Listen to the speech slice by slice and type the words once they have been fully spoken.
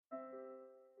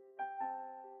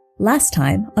Last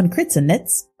time on Crits and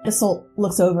Knits, Isolt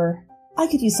looks over. I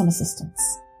could use some assistance.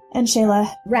 And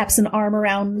Shayla wraps an arm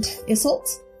around Isolt,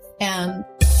 and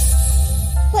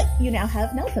you now have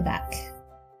Neltha back.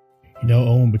 You know,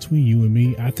 Owen, between you and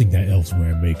me, I think that elf's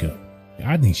wearing makeup.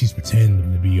 I think she's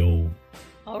pretending to be old.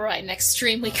 Alright, next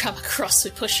stream we come across,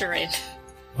 we push her in.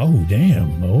 Oh,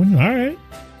 damn, Owen, alright.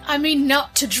 I mean,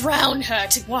 not to drown her,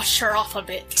 to wash her off a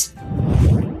bit.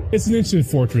 It's an ancient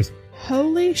fortress.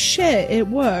 Holy shit, it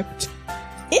worked.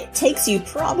 It takes you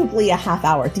probably a half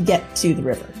hour to get to the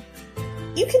river.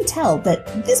 You can tell that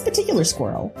this particular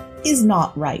squirrel is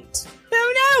not right.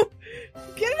 No!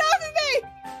 Get it off of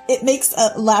me! It makes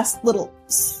a last little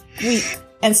squeak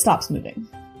and stops moving.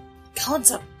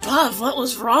 Gods above, what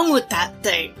was wrong with that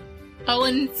thing?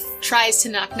 Owen tries to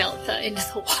knock Neltha into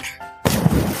the water.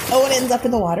 Owen ends up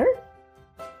in the water?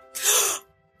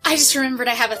 I just remembered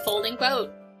I have a folding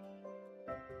boat.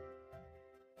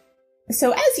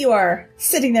 So as you are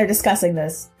sitting there discussing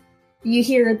this, you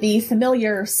hear the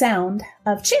familiar sound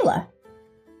of Shayla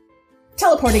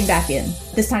teleporting back in.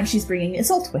 This time she's bringing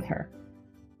Isolt with her.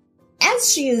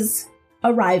 As she is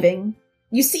arriving,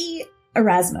 you see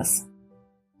Erasmus.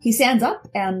 He stands up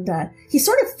and he's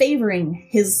sort of favoring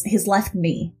his left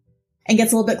knee and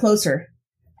gets a little bit closer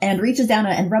and reaches down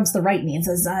and rubs the right knee and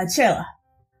says, Shayla,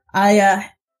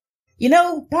 back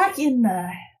in,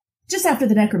 just after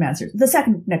the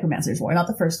second Necromancer's War, not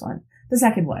the first one, the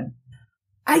second one,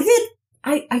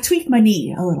 I tweaked my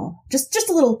knee a little, just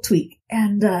a little tweak.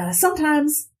 And,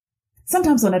 sometimes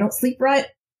when I don't sleep right,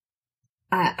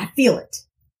 I feel it.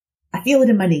 I feel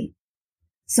it in my knee.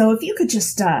 So if you could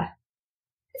just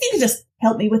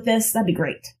help me with this, that'd be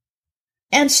great.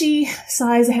 And she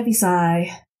sighs a heavy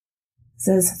sigh,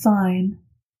 says, fine.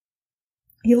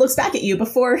 He looks back at you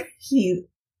before he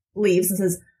leaves and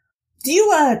says, do you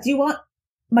want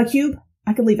my cube?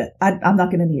 I can leave it. I'm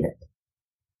not gonna need it.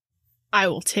 I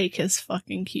will take his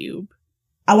fucking cube.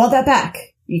 I want that back.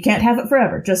 You can't have it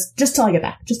forever. Just till I get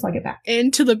back. Just till I get back.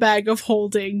 Into the bag of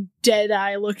holding, dead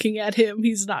eye looking at him.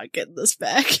 He's not getting this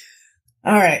back.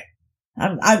 All right.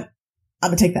 I'm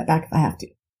gonna take that back if I have to.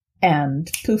 And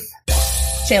poof.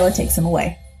 Shayla takes him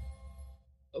away.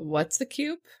 What's the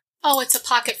cube? Oh, it's a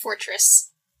pocket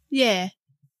fortress. Yeah.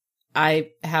 I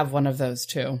have one of those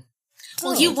too.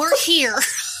 Well, you weren't here.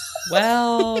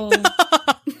 Well.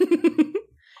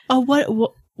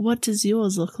 Oh, what does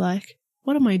yours look like?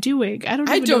 What am I doing?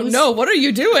 I don't know. What are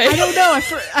you doing? I don't know.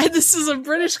 This is a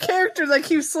British character that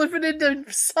keeps slipping into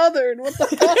Southern. What the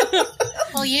fuck?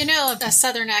 Well, a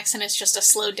Southern accent is just a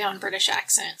slowed down British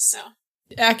accent, so.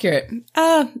 Accurate.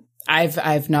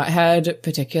 I've not had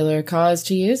particular cause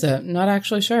to use it. Not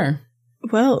actually sure.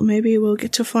 Well, maybe we'll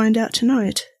get to find out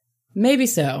tonight. Maybe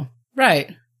so.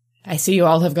 Right. I see you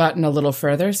all have gotten a little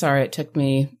further. Sorry it took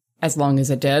me as long as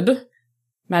it did.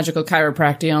 Magical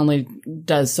chiropractic only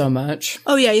does so much.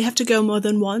 Oh yeah, you have to go more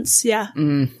than once, yeah.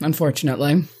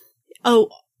 Unfortunately. Oh,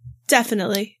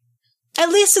 definitely. At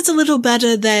least it's a little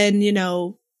better than,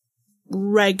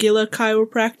 regular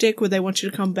chiropractic where they want you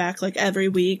to come back like every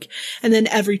week, and then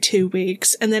every 2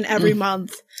 weeks, and then every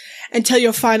month, until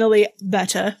you're finally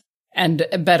better. And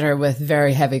better with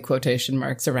very heavy quotation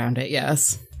marks around it,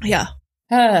 yes. Yeah.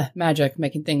 Magic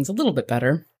making things a little bit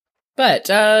better. But,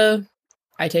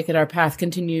 I take it our path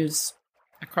continues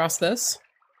across this?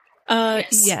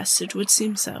 Yes, it would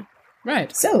seem so.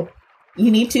 Right. So, you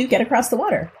need to get across the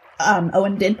water.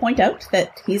 Owen did point out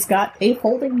that he's got a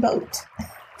folding boat.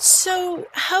 So,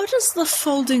 how does the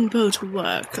folding boat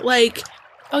work?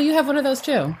 Oh, you have one of those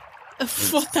too.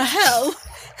 What the hell?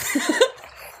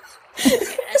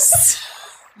 Yes.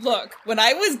 Look, when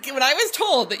I was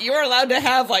told that you were allowed to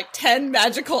have 10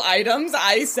 magical items,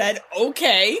 I said,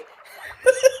 okay.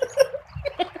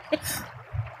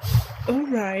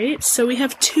 Alright, so we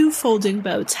have 2 folding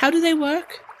boats. How do they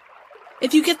work?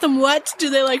 If you get them wet, do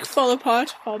they fall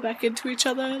apart, fall back into each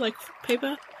other like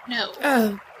paper?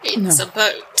 No. It's a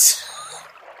boat.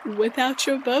 Without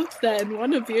your boat, then,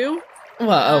 one of you.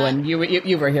 Well, Owen, you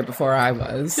were here before I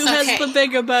was. Who has the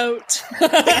bigger boat?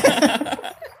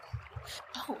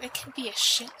 Oh, it can be a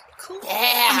ship. Cool.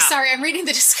 Yeah. I'm sorry, I'm reading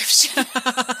the description.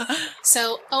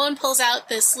 So, Owen pulls out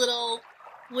this little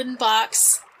wooden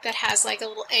box that has a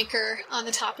little anchor on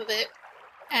the top of it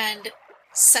and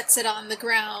sets it on the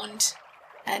ground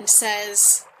and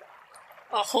says,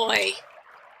 ahoy,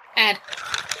 and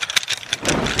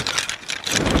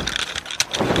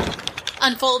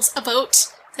unfolds a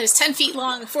boat that is 10 feet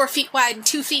long, 4 feet wide, and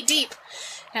 2 feet deep.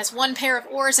 It has 1 pair of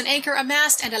oars, an anchor, a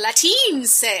mast, and a lateen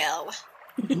sail,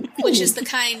 which is the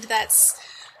kind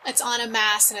it's on a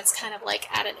mast and it's kind of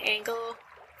at an angle.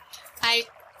 I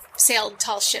sailed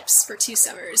tall ships for 2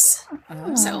 summers.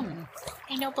 So,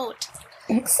 I know boat.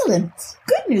 Excellent.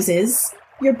 Good news is,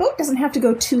 your boat doesn't have to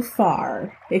go too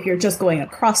far if you're just going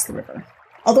across the river.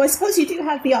 Although I suppose you do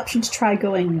have the option to try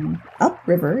going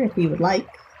upriver if you would like.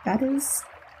 That is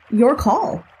your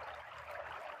call.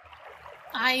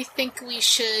 I think we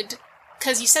should,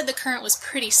 because you said the current was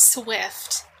pretty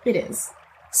swift, It is.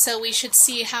 so we should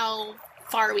see how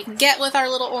far we can get with our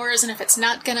little oars, and if it's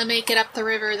not going to make it up the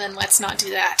river, then let's not do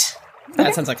that.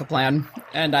 That sounds like a plan.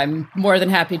 And I'm more than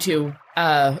happy to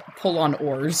pull on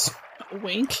oars,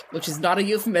 Wink. which is not a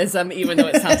euphemism, even though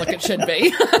it sounds like it should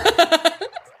be.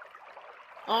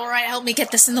 All right, help me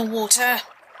get this in the water.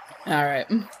 All right.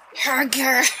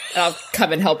 Harger. I'll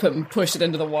come and help him push it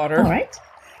into the water. All right.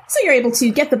 So you're able to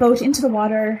get the boat into the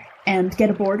water and get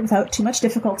aboard without too much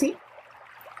difficulty.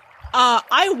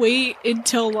 I wait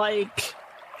until, like,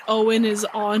 Owen is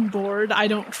on board. I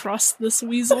don't trust this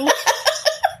weasel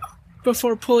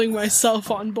before pulling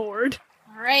myself on board.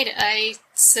 All right, I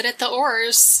sit at the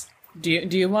oars. Do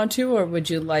you want to, or would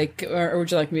you like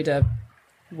me to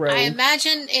row? I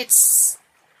imagine it's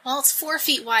 4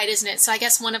 feet wide, isn't it? So I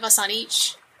guess one of us on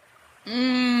each.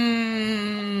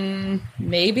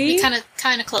 Maybe. Kind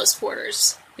of close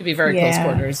quarters. It'd be very close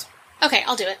quarters. Okay,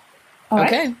 I'll do it. All right.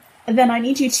 Okay. And then I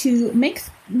need you to make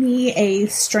me a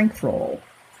strength roll.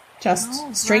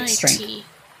 Just straight strength. Alrighty.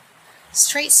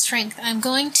 Straight strength. I'm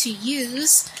going to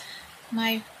use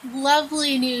my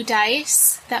lovely new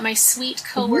dice that my sweet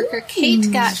coworker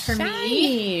Kate got for me.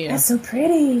 Shiny. That's so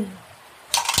pretty.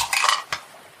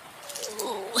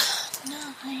 Ooh,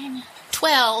 9,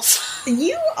 12.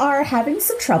 You are having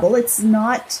some trouble. It's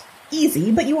not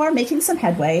easy, but you are making some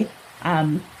headway.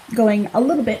 Going a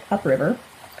little bit upriver.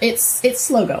 It's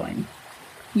slow going.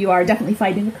 You are definitely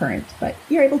fighting the current, but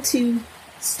you're able to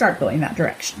start going that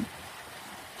direction.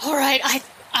 All right,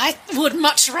 I would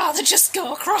much rather just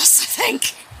go across, I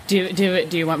think.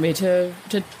 Do you want me to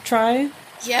try?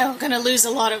 Yeah, we're gonna lose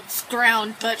a lot of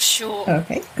ground, but sure.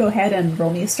 Okay, go ahead and roll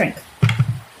me a strength.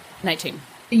 19.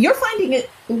 You're finding it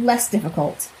less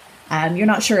difficult. You're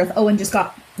not sure if Owen just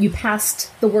got you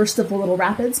past the worst of the little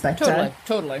rapids, but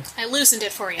Totally. I loosened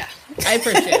it for you. I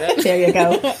appreciate it. there you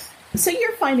go. So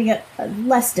you're finding it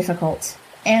less difficult.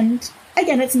 And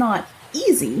again, it's not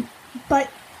easy, but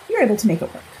you're able to make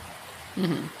it work.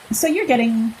 Mm-hmm. So you're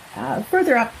getting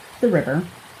further up the river.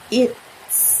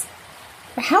 It's...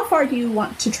 How far do you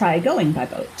want to try going by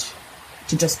boat?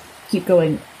 To just keep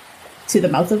going to the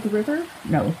mouth of the river?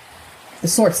 No, the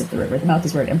source of the river. The mouth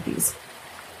is where it empties.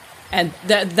 And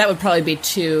that would probably be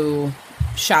too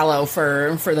shallow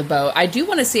for the boat. I do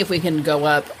want to see if we can go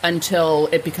up until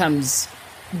it becomes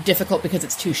difficult because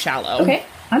it's too shallow. Okay,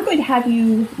 I'm going to have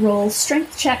you roll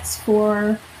strength checks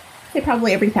for, say,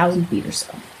 probably every 1,000 feet or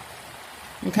so.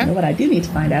 Okay. You know what I do need to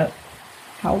find out?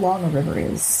 How long a river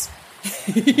is.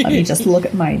 Let me just look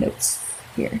at my notes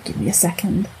here. Give me a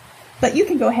second. But you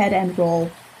can go ahead and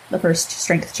roll the first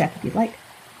strength check if you'd like.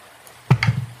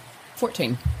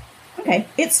 14. Okay,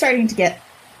 it's starting to get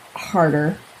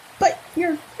harder, but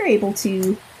you're able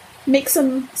to make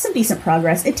some decent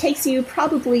progress. It takes you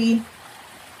probably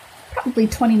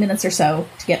 20 minutes or so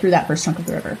to get through that first chunk of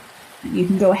the river. You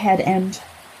can go ahead and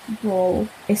roll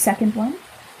a second one,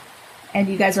 and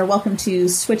you guys are welcome to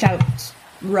switch out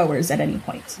rowers at any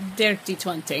point. Dirty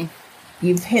 20.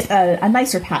 You've hit a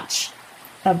nicer patch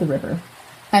of the river,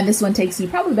 and this one takes you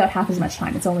probably about half as much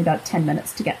time. It's only about 10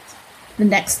 minutes to get the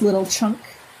next little chunk.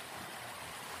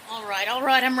 All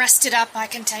right, I'm rested up. I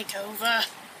can take over.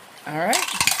 All right.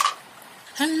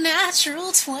 A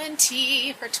natural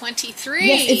 20 for 23.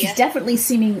 Yes, it's definitely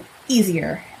seeming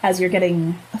easier as you're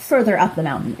getting further up the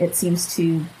mountain. It seems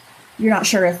to... You're not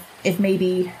sure if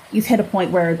maybe you've hit a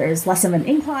point where there's less of an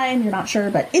incline. You're not sure,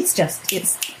 but it's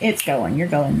going. You're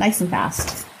going nice and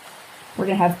fast. We're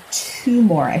going to have 2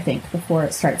 more, I think, before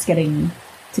it starts getting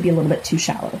to be a little bit too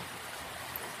shallow.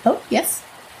 Oh, yes?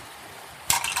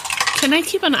 Can I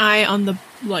keep an eye on the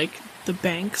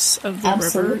banks of the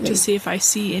Absolutely. river to see if I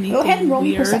see anything Go ahead and roll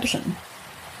me weird? perception.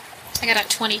 I got a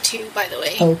 22, by the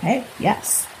way. Okay,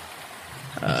 yes.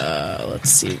 Let's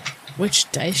see.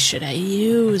 Which dice should I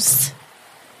use?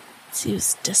 Let's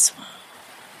use this one.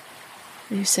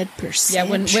 You said Yeah,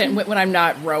 perception. when I'm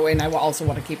not rowing, I will also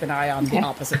want to keep an eye on the Okay.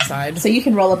 opposite side. So you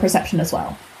can roll a perception as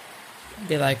well.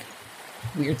 Be like,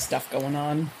 weird stuff going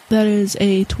on. That is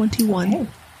a 21. Okay.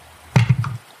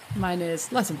 Mine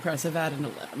is less impressive at an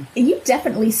 11. You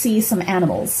definitely see some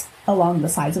animals along the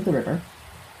sides of the river.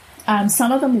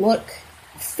 Some of them look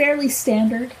fairly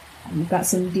standard. You've got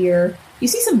some deer. You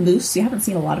see some moose. You haven't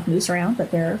seen a lot of moose around,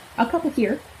 but there are a couple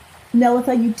here.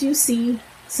 Nelitha, you do see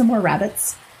some more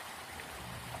rabbits.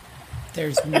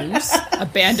 There's moose.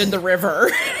 Abandon the river.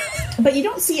 But you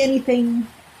don't see anything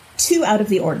too out of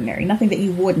the ordinary. Nothing that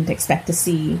you wouldn't expect to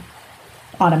see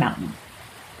on a mountain.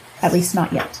 At least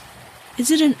not yet.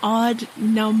 Is it an odd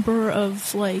number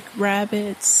of, like,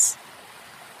 rabbits?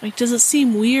 Like, does it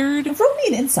seem weird? Roll me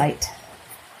an insight.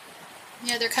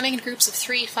 Yeah, they're coming in groups of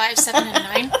 3, 5, 7,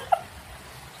 and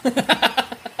 9.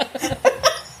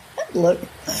 Look.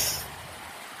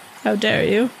 How dare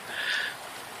you?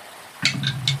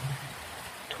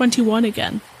 21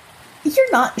 again.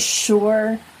 You're not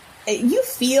sure. You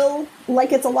feel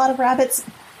like it's a lot of rabbits,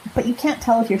 but you can't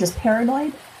tell if you're just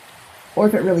paranoid or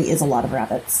if it really is a lot of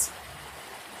rabbits.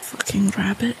 Fucking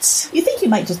rabbits. You think you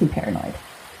might just be paranoid.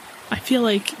 I feel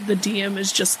like the DM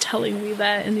is just telling me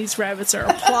that, and these rabbits are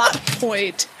a plot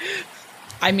point.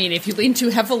 I mean, if you lean too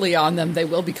heavily on them, they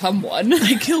will become one.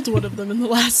 I killed one of them in the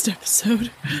last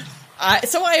episode.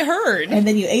 So I heard. And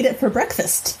then you ate it for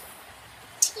breakfast.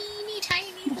 Teeny tiny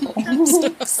little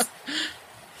drumsticks.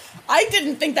 I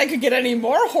didn't think that could get any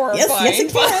more horrifying. Yes,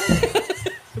 it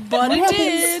can. But it What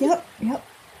did. happens? Yep.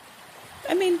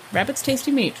 I mean, rabbit's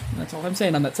tasty meat. That's all I'm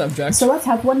saying on that subject. So let's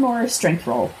have one more strength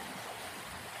roll.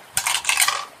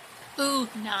 Ooh,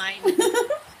 9.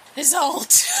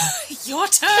 Isolde, your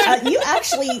turn. You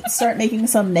actually start making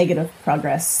some negative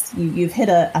progress. You've hit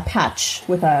a patch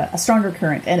with a stronger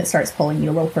current, and it starts pulling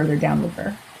you a little further down the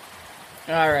river.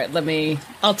 All right,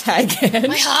 I'll tag in.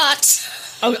 My heart.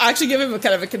 I'll actually give him a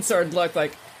kind of a concerned look,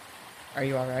 like, are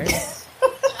you all right?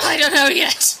 I don't know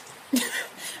yet.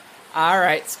 All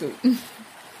right, scoot.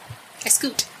 I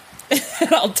scoot.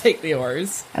 I'll take the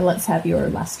oars. And let's have your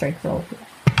last strength roll.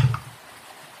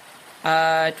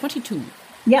 22.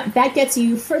 Yeah, that gets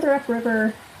you further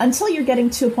upriver until you're getting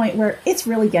to a point where it's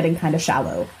really getting kind of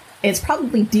shallow. It's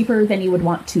probably deeper than you would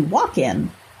want to walk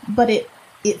in, but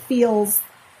it feels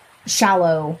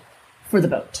shallow for the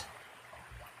boat.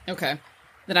 Okay.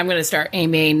 Then I'm going to start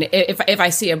aiming. If I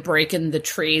see a break in the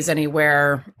trees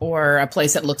anywhere or a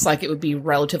place that looks like it would be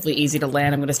relatively easy to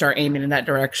land, I'm going to start aiming in that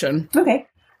direction. Okay.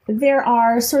 There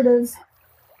are sort of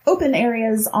open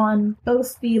areas on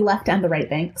both the left and the right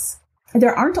banks.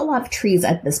 There aren't a lot of trees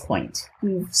at this point.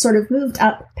 You've sort of moved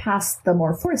up past the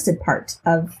more forested part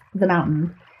of the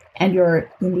mountain, and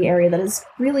you're in the area that is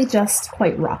really just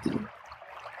quite rocky.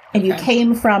 And you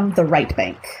came from the right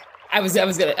bank. I was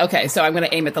gonna. Okay, so I'm gonna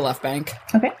aim at the left bank.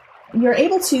 Okay. You're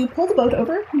able to pull the boat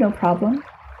over, no problem.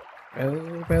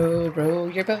 Row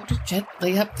your boat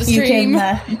gently up the You stream.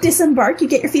 can disembark. You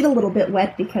get your feet a little bit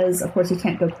wet because, of course, you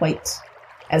can't go quite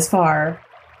as far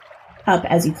up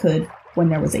as you could when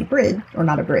there was a bridge, or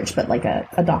not a bridge, but like a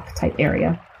dock type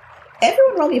area.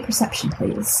 Everyone roll me a perception,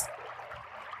 please.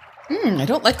 I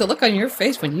don't like the look on your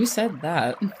face when you said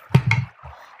that.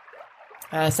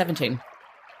 17.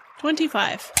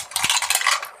 25.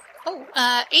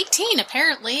 Oh, 18,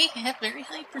 apparently. I have very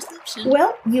high perception.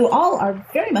 Well, you all are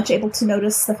very much able to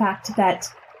notice the fact that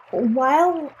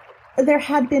while there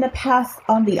had been a path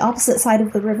on the opposite side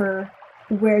of the river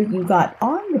where you got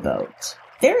on the boat,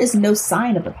 there is no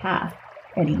sign of a path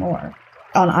anymore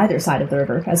on either side of the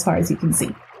river, as far as you can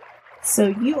see. So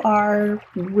you are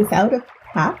without a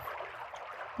path,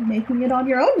 making it on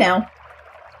your own now.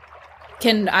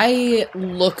 Can I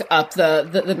look up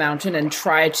the mountain and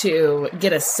try to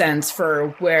get a sense for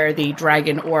where the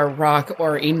dragon or rock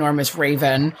or enormous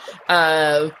raven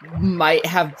might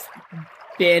have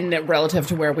been relative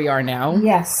to where we are now?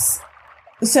 Yes.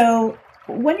 So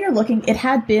when you're looking, it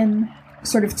had been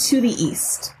sort of to the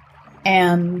east.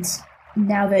 And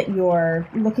now that you're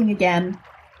looking again,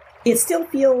 it still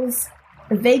feels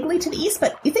vaguely to the east,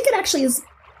 but you think it actually is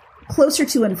closer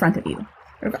to in front of you.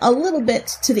 A little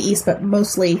bit to the east, but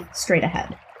mostly straight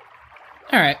ahead.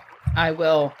 All right. I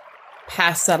will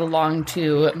pass that along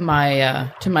to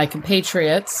my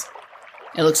compatriots.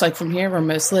 It looks like from here we're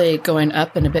mostly going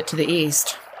up and a bit to the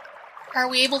east. Are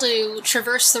we able to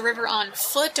traverse the river on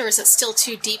foot, or is it still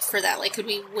too deep for that? Like, could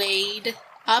we wade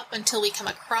up until we come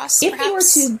across, If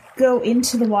perhaps? you were to go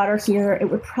into the water here, it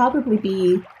would probably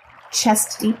be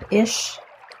chest deep-ish.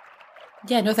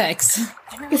 Yeah, no thanks.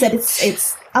 Like I said,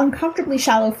 it's uncomfortably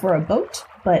shallow for a boat,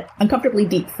 but uncomfortably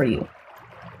deep for you.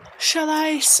 Shall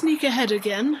I sneak ahead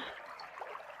again?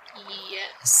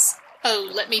 Yes.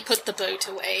 Oh, let me put the boat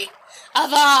away.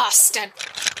 Avast! And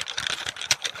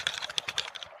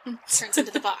turns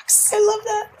into the box. I love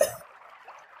that.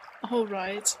 All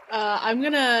right. I'm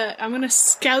gonna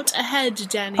scout ahead,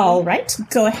 Danny. All right,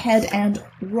 go ahead and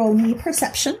roll me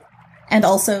perception. And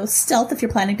also stealth if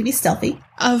you're planning to be stealthy.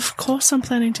 Of course I'm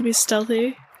planning to be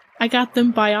stealthy. I got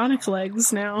them bionic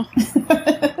legs now.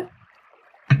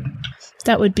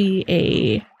 That would be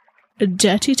a a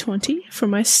dirty 20 for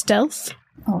my stealth,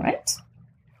 All right.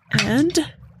 and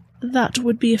that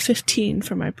would be a 15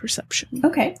 for my perception.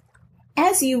 Okay.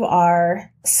 As you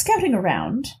are scouting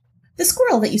around, the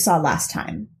squirrel that you saw last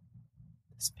time,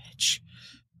 This bitch.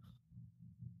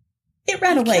 it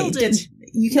ran away. killed it.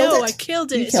 You killed No, it? I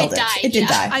killed You it. killed It it. died, It did yeah.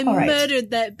 die. I All right.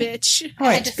 murdered that bitch. All I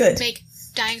right, had to good. make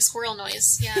dying squirrel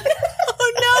noise. Yeah.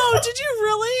 Oh no, did you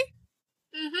really?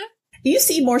 Mm-hmm. You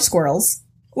see more squirrels,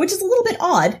 which is a little bit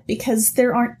odd because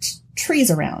there aren't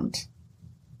trees around.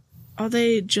 Are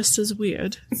they just as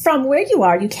weird? From where you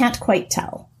are, you can't quite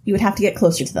tell. You would have to get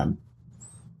closer to them.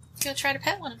 Go try to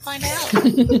pet one and find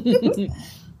out.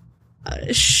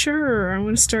 Sure, I'm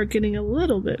going to start getting a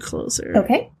little bit closer.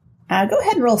 Okay. Go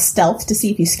ahead and roll stealth to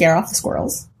see if you scare off the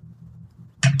squirrels.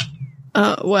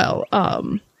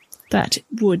 That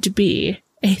would be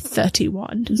a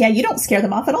 31. Yeah, you don't scare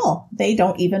them off at all. They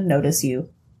don't even notice you.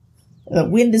 The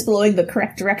wind is blowing the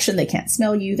correct direction. They can't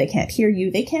smell you. They can't hear you.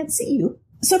 They can't see you.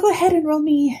 So go ahead and roll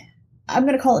me... I'm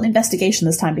going to call it an investigation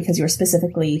this time because you're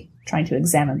specifically trying to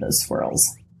examine those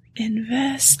squirrels.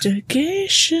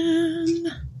 Investigation.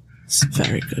 It's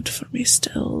very good for me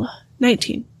still.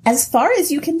 19. As far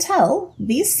as you can tell,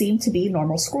 these seem to be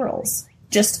normal squirrels.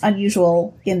 Just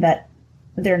unusual in that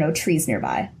there are no trees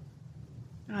nearby.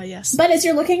 Ah, yes. But as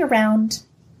you're looking around,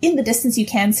 in the distance you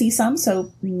can see some,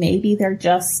 so maybe they're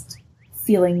just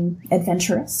feeling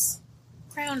adventurous.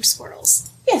 Ground squirrels.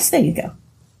 Yes, there you go.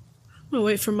 I'm going to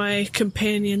wait for my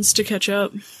companions to catch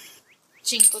up.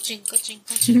 Jingle, jingle,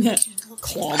 jingle, jingle, jingle.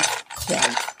 Clomp,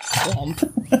 clomp,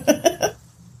 clomp.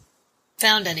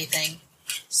 Found anything?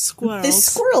 Squirrels. The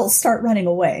squirrels start running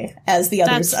away as the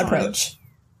others That's fine. approach.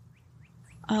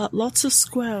 Lots of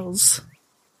squirrels.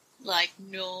 Like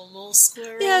normal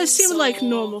squirrels? Yeah, it seemed like or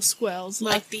normal squirrels.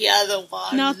 Like the other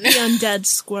one. Not the undead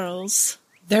squirrels.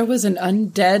 There was an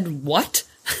undead what?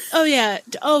 Oh, yeah.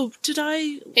 Oh, did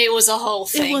I... It was a whole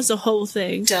thing. It was a whole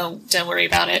thing. Don't worry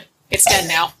about it. It's dead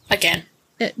now. Again.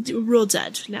 Real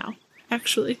dead now,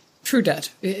 actually. True dead.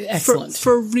 Excellent.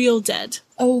 For real dead.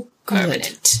 Oh, good.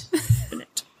 Permanent.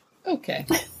 Okay.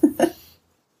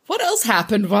 What else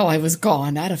happened while I was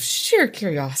gone, out of sheer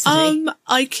curiosity?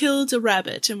 I killed a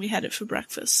rabbit and we had it for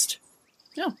breakfast.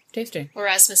 Oh, tasty.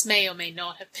 Erasmus may or may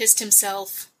not have pissed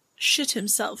himself. Shit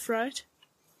himself, right?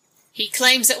 He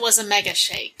claims it was a mega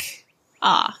shake.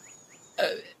 Ah.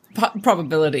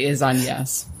 Probability is on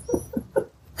yes.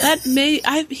 That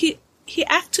he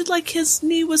acted like his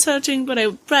knee was hurting, but I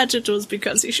bet it was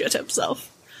because he shit himself.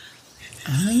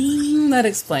 That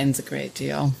explains a great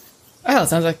deal. Oh,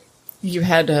 sounds like you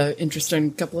had an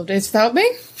interesting couple of days without me.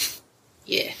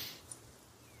 Yeah.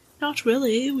 Not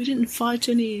really. We didn't fight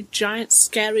any giant,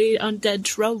 scary, undead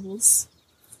trolls.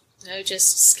 No,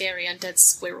 just scary undead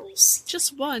squirrels.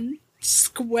 Just one.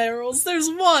 Squirrels, there's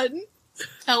one!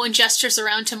 Oh, and gestures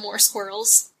around to more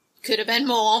squirrels. Could have been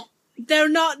more. They're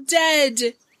not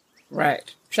dead!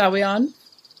 Right. Shall we on?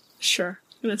 Sure.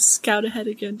 I'm gonna scout ahead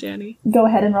again, Danny. Go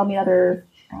ahead and roll me another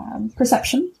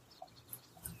perception.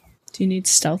 Do you need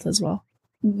stealth as well?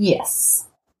 Yes.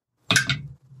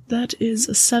 That is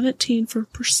a 17 for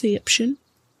perception.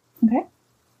 Okay.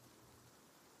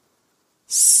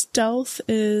 Stealth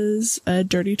is a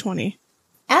dirty 20.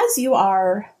 As you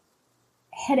are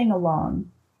heading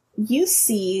along, you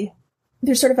see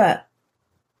there's sort of a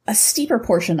steeper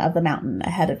portion of the mountain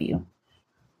ahead of you.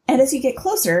 And as you get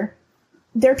closer,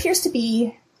 there appears to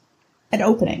be an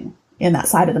opening in that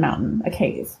side of the mountain, a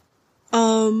cave.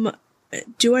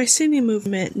 Do I see any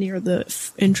movement near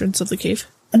the entrance of the cave?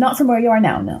 Not from where you are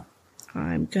now, no.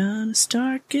 I'm gonna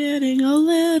start getting a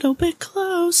little bit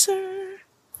closer.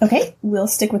 Okay, we'll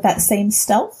stick with that same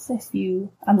stealth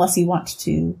unless you want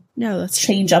to No, that's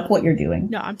change up what you're doing.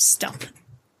 No, I'm stealth.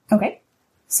 Okay.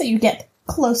 So you get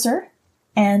closer,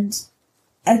 and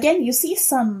again, you see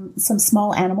some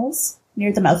small animals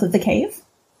near the mouth of the cave.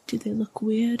 Do they look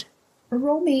weird?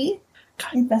 Roll me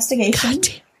God investigation.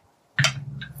 damn.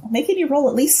 I'm making you roll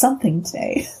at least something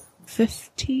today.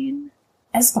 15?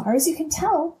 As far as you can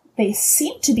tell, they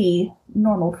seem to be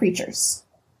normal creatures.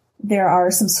 There are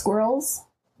some squirrels,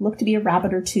 look to be a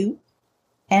rabbit or two,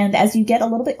 and as you get a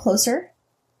little bit closer,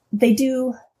 they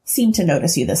do seem to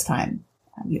notice you this time.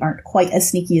 You aren't quite as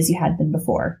sneaky as you had been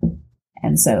before,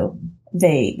 and so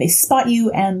they spot you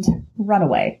and run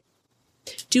away.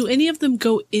 Do any of them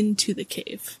go into the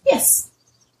cave? Yes.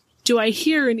 Do I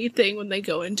hear anything when they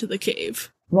go into the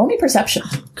cave? Roll me perception.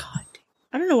 Oh, God.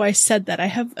 I don't know why I said that. I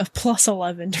have a plus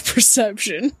 11 to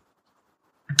perception.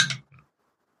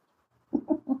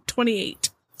 28.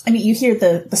 I mean, you hear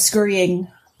the scurrying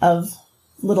of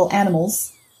little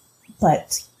animals,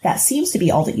 but That seems to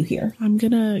be all that you hear. I'm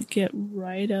gonna get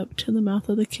right up to the mouth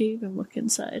of the cave and look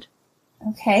inside.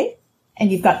 Okay.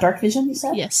 And you've got dark vision, you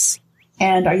said? Yes.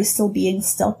 And are you still being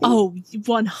stealthy? Oh,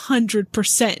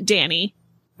 100%, Danny.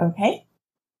 Okay.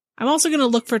 I'm also gonna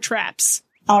look for traps.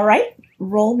 All right.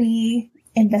 Roll me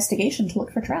investigation to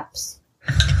look for traps.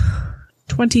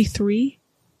 23.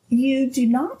 You do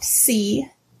not see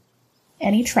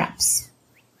any traps.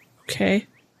 Okay.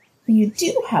 You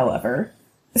do, however,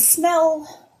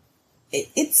 smell...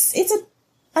 It's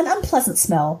an unpleasant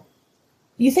smell.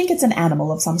 You think it's an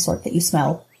animal of some sort that you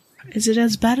smell. Is it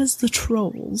as bad as the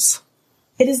trolls?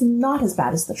 It is not as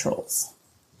bad as the trolls.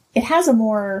 It has a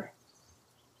more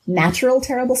natural,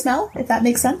 terrible smell, if that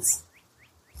makes sense.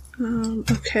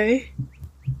 Okay.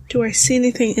 Do I see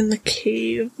anything in the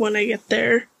cave when I get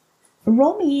there?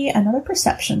 Roll me another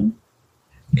perception.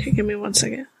 Okay, give me 1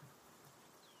 second.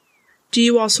 Do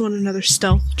you also want another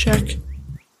stealth check?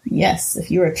 Yes,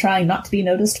 if you are trying not to be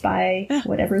noticed by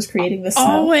whatever is creating this smell.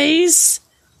 Always!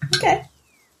 Okay.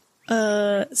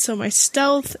 So my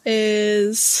stealth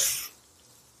is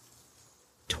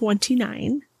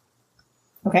 29.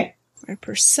 Okay. My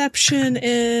perception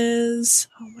is,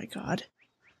 oh my god,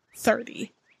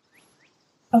 30.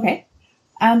 Okay.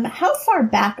 How far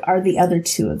back are the other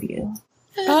two of you?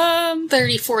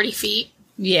 30, 40 feet.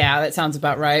 Yeah, that sounds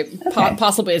about right. Okay.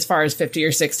 Possibly as far as 50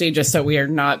 or 60, just so we are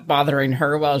not bothering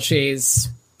her while she's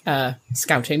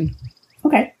scouting.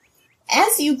 Okay.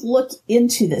 As you look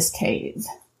into this cave,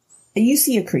 you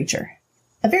see a creature.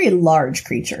 A very large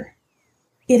creature.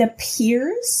 It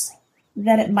appears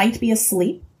that it might be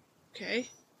asleep. Okay.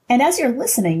 And as you're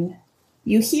listening,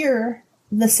 you hear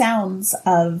the sounds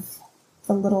of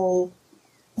the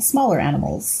smaller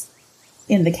animals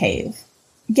in the cave,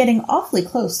 getting awfully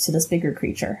close to this bigger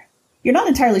creature. You're not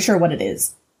entirely sure what it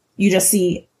is. You just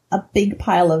see a big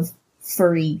pile of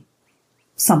furry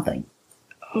something.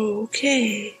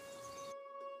 Okay.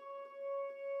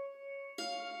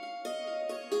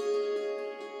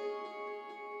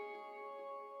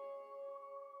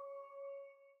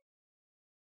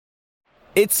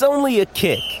 It's only a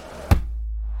kick,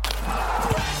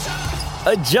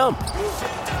 a jump,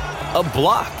 a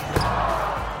block.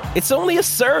 It's only a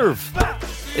serve.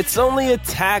 It's only a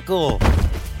tackle,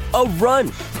 a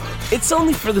run. It's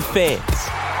only for the fans.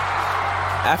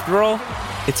 After all,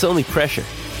 it's only pressure.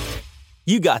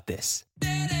 You got this.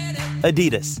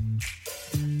 Adidas.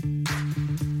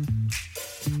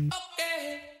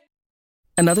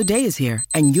 Another day is here,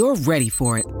 and you're ready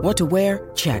for it. What to wear?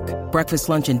 Check. Breakfast,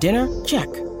 lunch, and dinner?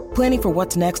 Check. Planning for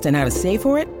what's next and how to save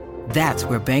for it? That's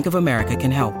where Bank of America can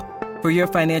help. For your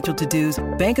financial to-dos,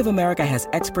 Bank of America has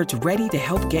experts ready to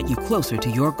help get you closer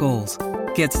to your goals.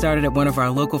 Get started at one of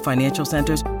our local financial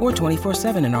centers or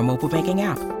 24/7 in our mobile banking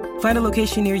app. Find a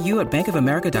location near you at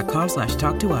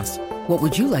bankofamerica.com/talktous. What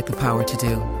would you like the power to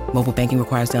do? Mobile banking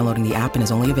requires downloading the app and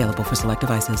is only available for select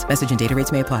devices. Message and data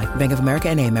rates may apply. Bank of America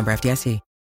N.A., member FDIC.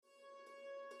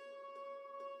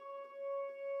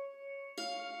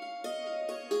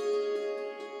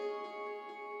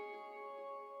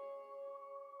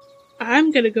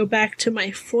 I'm gonna go back to my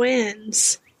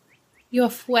friends. Your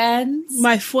friends?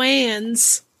 My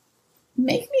friends.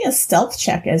 Make me a stealth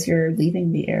check as you're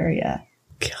leaving the area.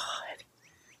 God.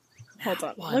 Hold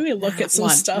on. Let me look at some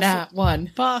stuff. Nat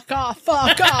one. Fuck off.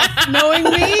 Knowing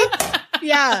me?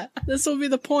 Yeah, this will be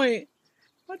the point.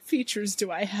 What features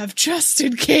do I have just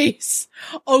in case?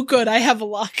 Oh, good. I have a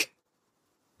luck.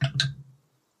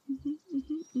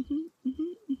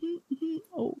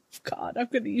 Oh, God. I'm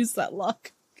going to use that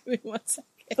luck. Give me 1 second.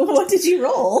 What did you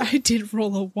roll? I did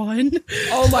roll a 1.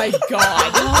 Oh my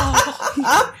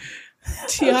god.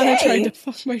 Tiana Okay. tried to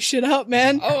fuck my shit up,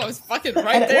 man. Oh, I was fucking And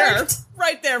right it there. worked.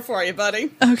 Right there for you, buddy.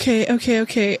 Okay.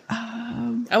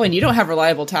 Oh, and you don't have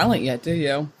reliable talent yet, do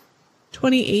you?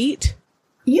 28.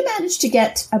 You managed to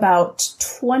get about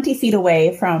 20 feet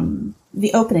away from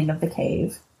the opening of the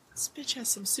cave. This bitch has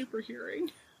some super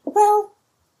hearing. Well,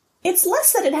 it's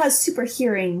less that it has super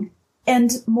hearing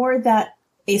and more that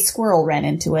a squirrel ran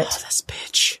into it. Oh, this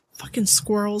bitch. Fucking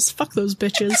squirrels. Fuck those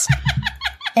bitches.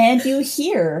 And you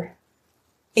hear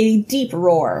a deep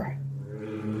roar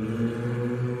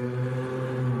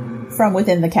from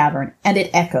within the cavern, and it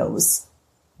echoes.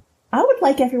 I would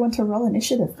like everyone to roll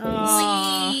initiative,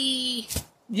 please. Whee!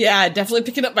 Yeah, definitely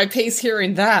picking up my pace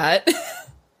hearing that.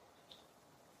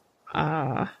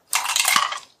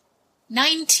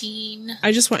 19.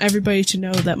 I just want everybody to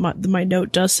know that my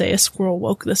note does say a squirrel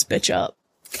woke this bitch up.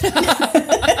 Okay,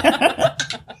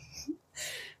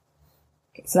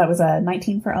 so that was a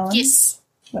 19 for Owen. Yes.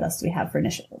 What else do we have for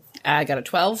initiative? I got a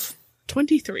 12.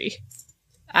 23.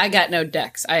 I got no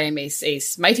dex. I am a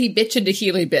smitey bitch and a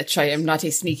healy bitch. I am not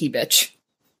a sneaky bitch.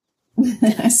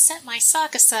 I set my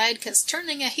sock aside because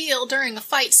turning a heel during a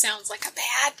fight sounds like a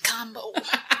bad combo.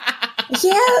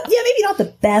 Yeah, maybe not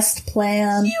the best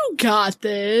plan. You got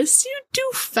this. You do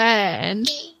fine.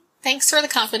 Thanks for the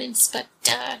confidence, but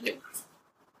no.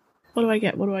 What do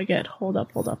I get? Hold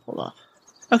up.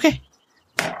 Okay.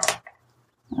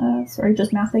 Sorry,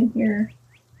 just mathing here.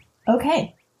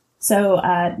 Okay. So,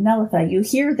 Nelitha, you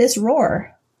hear this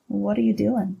roar. What are you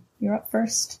doing? You're up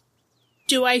first.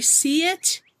 Do I see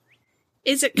it?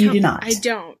 Is it You do not. I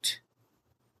don't.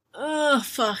 Oh,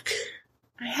 fuck.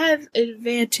 I have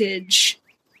advantage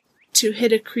to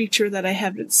hit a creature that I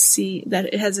haven't seen,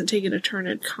 that it hasn't taken a turn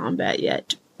in combat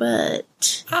yet,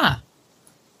 but I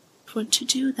want to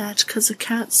do that because I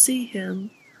can't see him.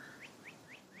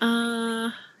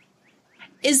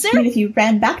 Is there... I mean, if you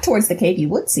ran back towards the cave, you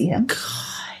would see him.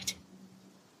 God.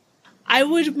 I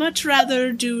would much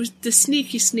rather do the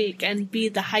sneaky sneak and be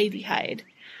the hidey hide.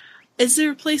 Is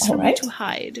there a place for me to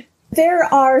hide? There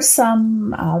are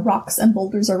some rocks and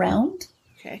boulders around.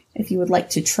 Okay. If you would like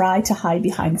to try to hide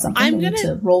behind something, you need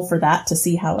to roll for that to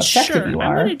see how effective you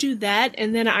are. I'm going to do that,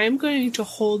 and then I'm going to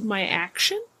hold my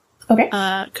action. Okay.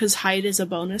 Because hide is a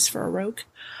bonus for a rogue.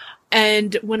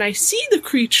 And when I see the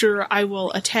creature, I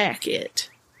will attack it.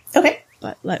 Okay.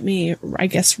 But let me, I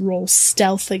guess, roll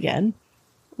stealth again.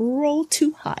 Roll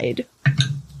to hide.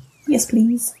 Yes,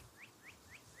 please.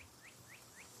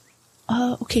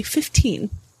 Okay, 15.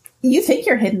 You think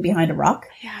you're hidden behind a rock?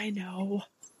 Yeah, I know.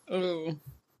 Oh.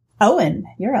 Owen,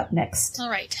 you're up next. All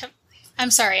right. I'm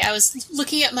sorry, I was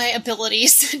looking at my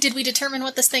abilities. Did we determine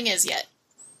what this thing is yet?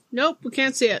 Nope, we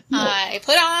can't see it. Nope. I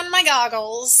put on my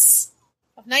goggles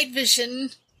of night vision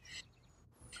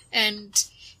and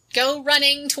go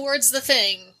running towards the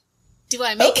thing. Do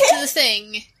I make it to the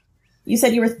thing? You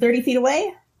said you were 30 feet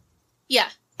away? Yeah.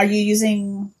 Are you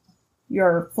using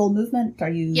your full movement? Are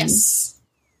you? Yes.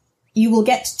 You will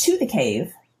get to the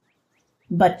cave,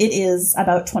 but it is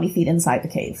about 20 feet inside the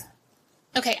cave.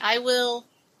 Okay, I will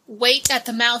wait at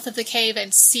the mouth of the cave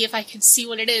and see if I can see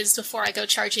what it is before I go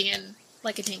charging in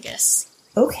like a dingus.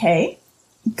 Okay.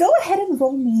 Go ahead and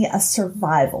roll me a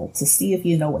survival to see if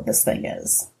you know what this thing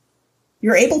is.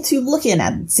 You're able to look in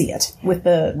and see it with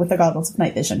the goggles of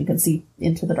night vision. You can see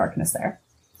into the darkness there.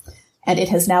 And it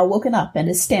has now woken up and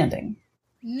is standing.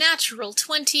 Natural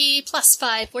 20 plus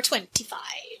 5 or 25.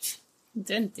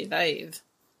 25.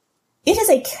 It is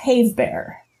a cave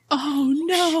bear. Oh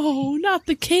no, not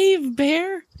the cave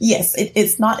bear. Yes,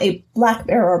 it's not a black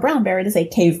bear or a brown bear. It is a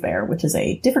cave bear, which is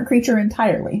a different creature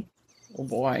entirely. Oh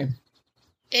boy.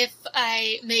 If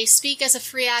I may speak as a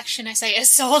free action, I say,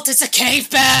 Assault, it's a cave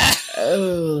bear!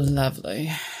 Oh, lovely.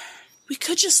 We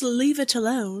could just leave it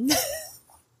alone.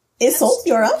 Isolde,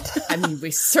 you're up. I mean,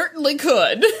 we certainly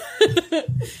could.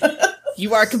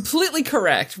 You are completely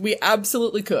correct. We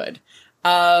absolutely could.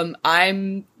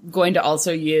 I'm going to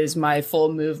also use my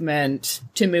full movement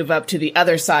to move up to the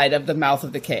other side of the mouth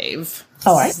of the cave.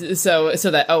 All right. So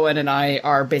that Owen and I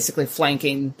are basically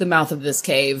flanking the mouth of this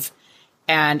cave.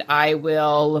 And I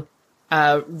will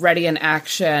ready an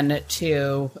action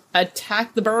to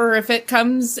attack the burr if it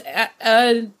comes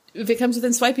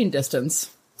within swiping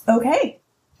distance. Okay.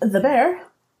 The bear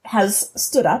has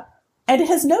stood up, and it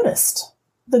has noticed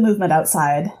the movement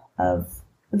outside of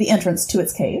the entrance to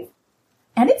its cave,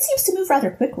 and it seems to move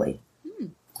rather quickly.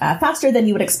 Faster than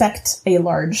you would expect a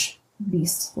large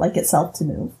beast like itself to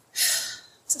move.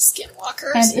 It's a skinwalker,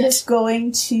 And isn't it is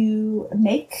going to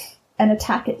make an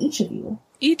attack at each of you.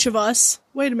 Each of us.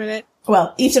 Wait a minute.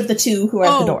 Well, each of the two who are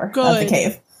at the door of the good.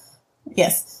 cave.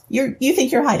 Yes. You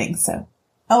think you're hiding, so.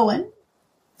 Owen.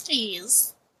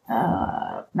 Jeez.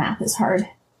 Math is hard.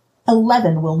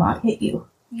 11 will not hit you.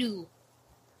 No.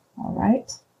 All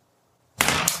right.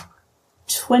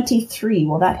 23.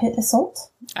 Will that hit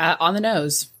Assault? On the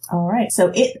nose. All right.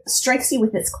 So it strikes you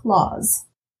with its claws.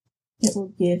 It will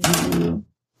give you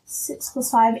 6 plus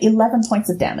 5, 11 points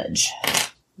of damage.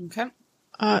 Okay.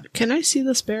 Can I see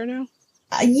this bear now?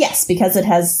 Yes, because it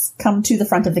has come to the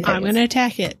front of the cave. I'm going to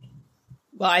attack it.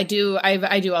 Well, I do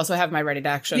also have my ready to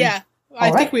action. Yeah. I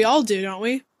All think right. we all do, don't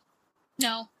we?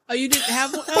 No. Oh, you didn't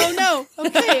have one? Oh, no.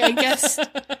 Okay, I guess.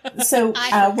 So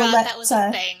I forgot we'll let that was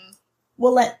a thing.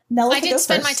 We'll let Nelitha I go did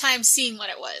spend first. my time seeing what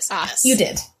it was, I guess. You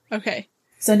did. Okay.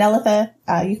 So Nelitha,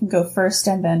 you can go first,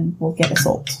 and then we'll get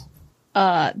Assault.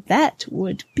 That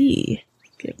would be...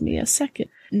 Give me a second.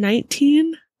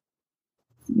 19?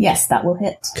 Yes, that will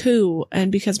hit. Cool. And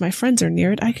because my friends are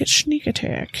near it, I get sneak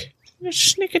attack.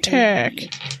 Sneak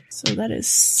attack. So that is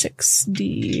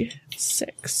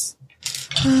 6d6.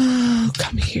 Oh,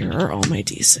 come here, all my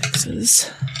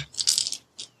d6s.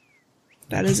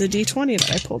 That is a d20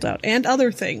 that I pulled out. And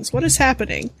other things. What is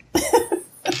happening?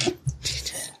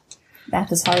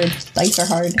 Math is hard. Dice are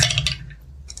hard.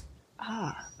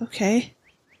 Okay.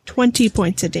 20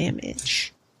 points of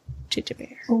damage to the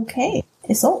bear. Okay.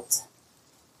 Isolt.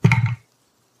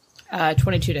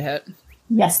 22 to hit.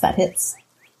 Yes, that hits.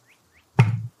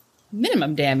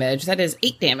 Minimum damage. That is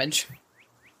 8 damage.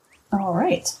 All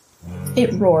right.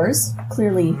 It roars,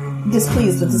 clearly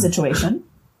displeased with the situation.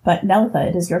 But Nelitha,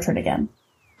 it is your turn again.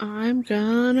 I'm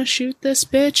gonna shoot this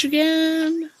bitch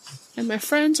again. And my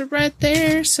friends are right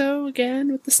there, so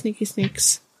again with the sneaky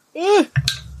sneaks. Ugh.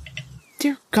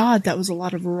 Dear God, that was a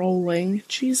lot of rolling.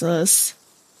 Jesus.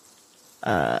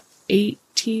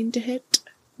 18 to hit.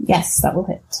 Yes, that will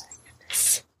hit.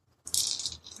 Goodness.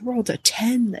 I rolled a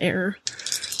 10 there.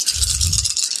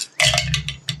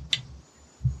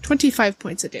 25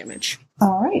 points of damage.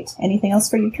 All right. Anything else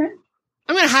for your turn?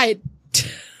 I'm gonna hide.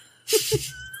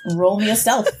 Roll me a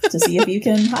stealth to see if you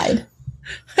can hide.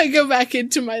 I go back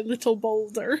into my little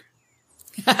boulder.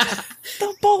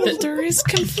 The boulder is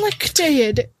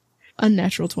conflicted.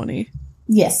 Unnatural 20.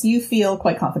 Yes, you feel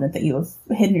quite confident that you have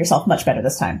hidden yourself much better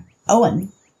this time.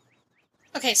 Owen.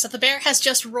 Okay, so the bear has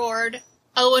just roared.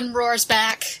 Owen roars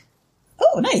back.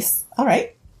 Oh, nice. All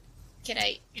right. Can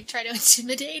I try to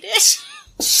intimidate it?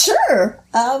 Sure.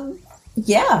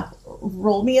 Yeah.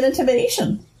 Roll me an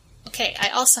intimidation. Okay, I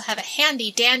also have a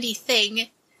handy-dandy thing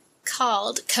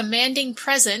called Commanding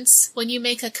Presence. When you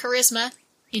make a Charisma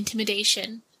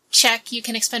Intimidation check, you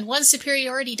can expend 1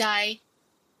 superiority die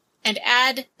and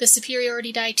add the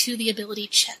superiority die to the ability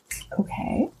check.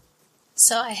 Okay.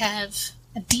 So I have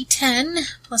a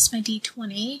d10 plus my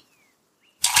d20.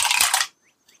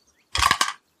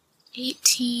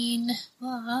 18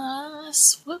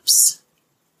 plus,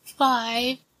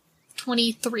 5,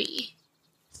 23.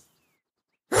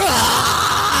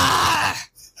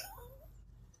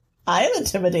 I am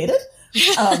intimidated.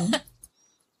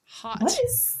 Hot.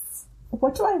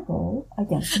 What do I roll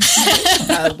against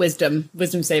intimidation?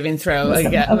 Wisdom saving throw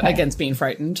Wisdom, okay. against being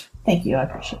frightened. Thank you, I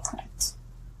appreciate that.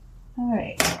 All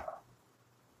right.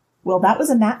 Well, that was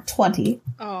a nat 20,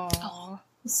 Oh.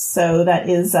 so that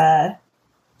is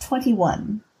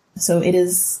 21. So it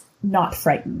is not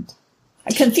frightened.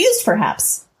 Confused,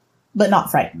 perhaps, but not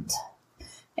frightened.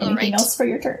 Anything All right. else for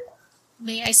your turn?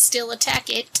 May I still attack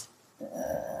it?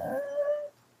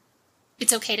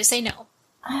 It's okay to say no.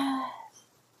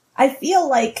 I feel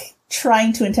like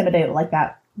trying to intimidate it like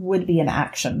that would be an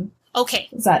action. Okay.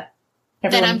 Is that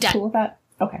everyone I'm done. cool with that?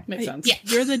 Okay. Makes sense. Yeah.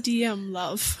 You're the DM,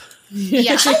 love.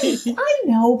 Yeah. I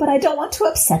know, but I don't want to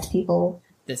upset people.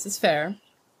 This is fair.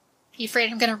 You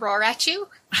afraid I'm gonna roar at you?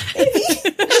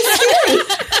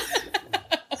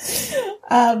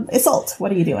 Isolt,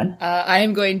 what are you doing? I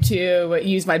am going to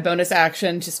use my bonus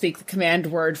action to speak the command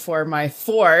word for my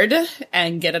Ford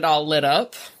and get it all lit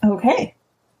up. Okay.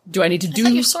 Do I need to I do...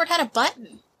 thought your sword had a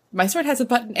button. My sword has a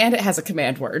button and it has a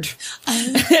command word.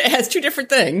 It has 2 different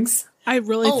things. I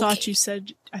really Okay. thought you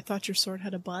said, I thought your sword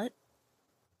had a butt.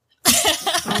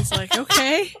 I was like,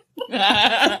 okay.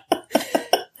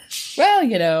 Well,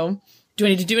 you know, do I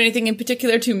need to do anything in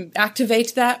particular to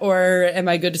activate that, or am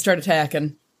I good to start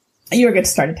attacking? You're good to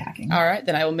start attacking. All right,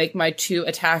 then I will make my 2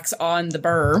 attacks on the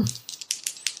burr.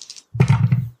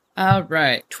 All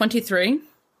right, 23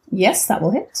 Yes, that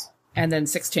will hit. and then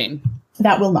 16.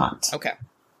 That will not. Okay.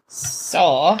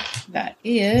 So that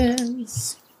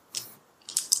is...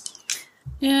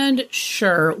 And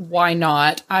sure, why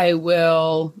not? I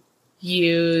will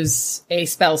use a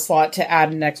spell slot to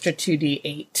add an extra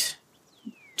 2d8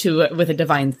 to with a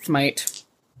divine smite.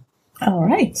 All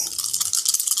right.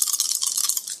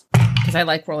 Because I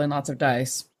like rolling lots of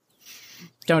dice.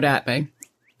 Don't at me.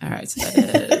 All right, so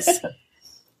that is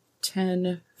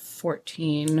 10,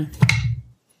 14,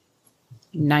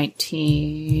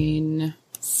 19.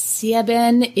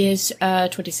 7 is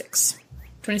 26.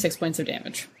 26 points of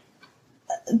damage.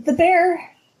 The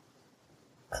bear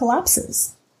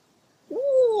collapses.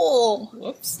 Ooh.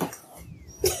 Whoops.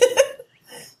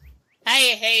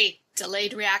 Hey,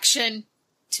 delayed reaction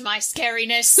to my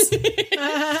scariness.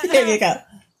 There you go.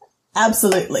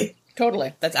 Absolutely.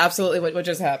 Totally. That's absolutely what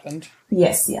just happened.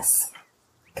 Yes.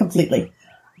 Completely.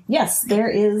 Yes, there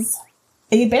is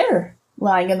a bear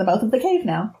lying in the mouth of the cave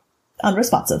now.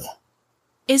 Unresponsive.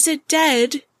 Is it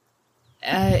dead?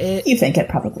 You think it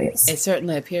probably is. It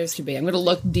certainly appears to be. I'm going to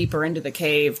look deeper into the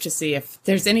cave to see if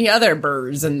there's any other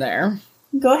birds in there.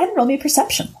 Go ahead and roll me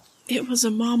perception. It was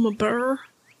a mama burr.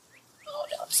 Oh,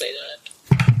 don't say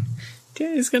that.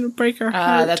 Daddy's gonna break our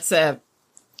heart. That's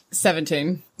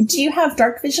 17. Do you have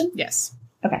dark vision? Yes.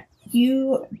 Okay.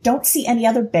 You don't see any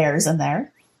other bears in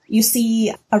there. You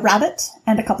see a rabbit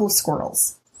and a couple of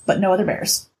squirrels, but no other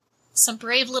bears. Some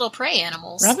brave little prey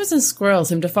animals. Rabbits and squirrels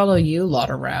seem to follow you lot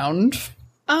around.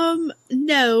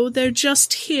 No, they're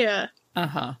just here.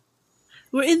 Uh-huh.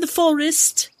 We're in the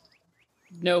forest.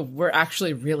 No, we're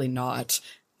actually really not.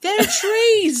 There are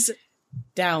trees.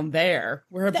 Down there.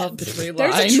 We're above the tree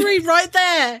line. There's a tree right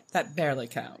there. That barely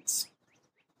counts.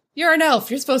 You're an elf.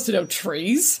 You're supposed to know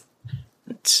trees.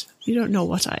 You don't know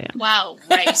what I am. Wow,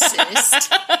 racist.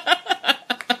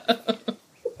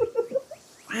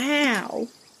 Wow.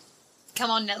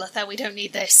 Come on, Nelitha, we don't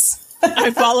need this.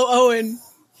 I follow Owen.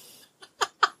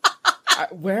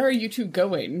 Where are you two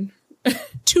going?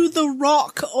 To the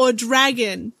rock or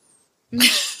dragon.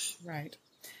 Right.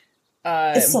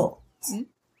 Isolde,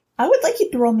 I would like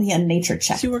you to roll me a nature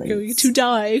check, You are please. going to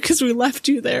die because we left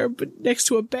you there, but next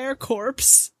to a bear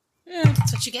corpse.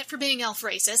 That's what you get for being elf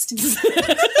racist.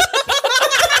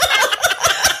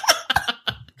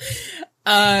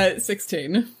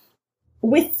 16.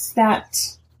 With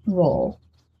that roll,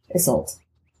 Isolde,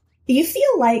 you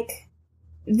feel like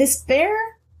this bear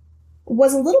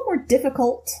was a little more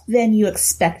difficult than you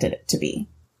expected it to be.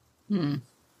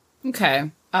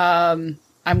 Okay. I'm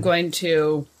going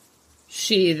to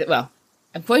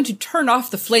I'm going to turn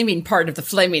off the flaming part of the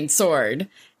flaming sword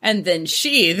and then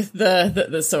sheathe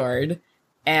the sword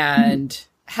and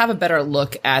have a better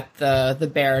look at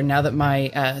the bear now that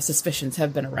my suspicions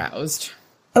have been aroused.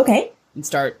 Okay. And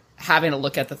start having a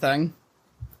look at the thing.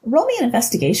 Roll me an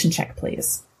investigation check,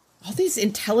 please. All these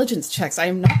intelligence checks, I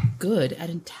am not good at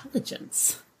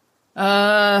intelligence.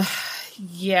 Yeah,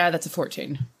 that's a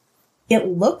 14. It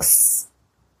looks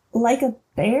like a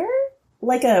bear?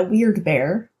 Like a weird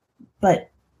bear. But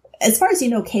as far as you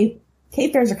know, cave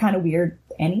bears are kind of weird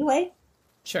anyway.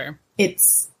 Sure.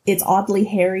 It's oddly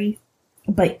hairy,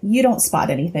 but you don't spot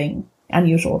anything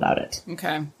unusual about it.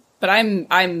 Okay. But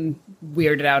I'm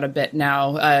weirded out a bit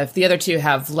now. If the other two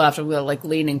have left, I will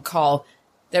lean and call.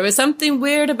 There was something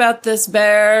weird about this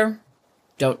bear.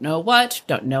 Don't know what.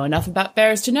 Don't know enough about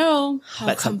bears to know.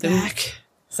 I'll come back.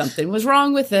 Something was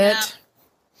wrong with it. Yeah.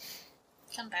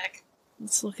 Come back.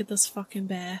 Let's look at this fucking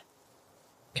bear.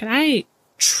 Can I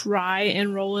try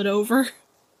and roll it over?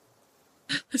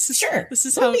 Sure. This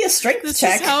is Roll how me a strength this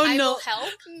check. is how I will help.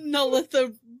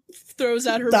 Nolitha throws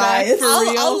out her Dies. back for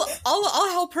real.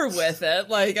 I'll help her with it.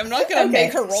 I'm not gonna Okay.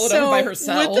 make her roll it over by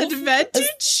herself. With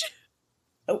advantage?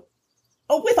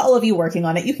 Oh, with all of you working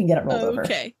on it, you can get it rolled over.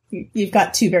 Okay. You've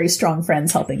got two very strong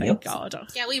friends helping you. Thank God.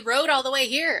 Yeah, we rode all the way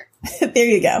here. There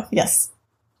you go. Yes.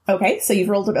 Okay, so you've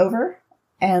rolled it over,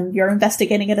 and you're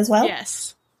investigating it as well?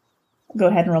 Yes. Go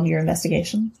ahead and roll me your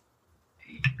investigation.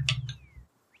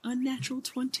 Unnatural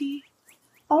 20.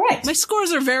 All right. My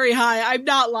scores are very high. I'm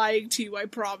not lying to you, I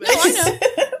promise. No, I know.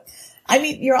 I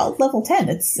mean, you're all level 10.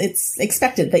 It's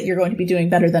expected that you're going to be doing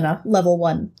better than a level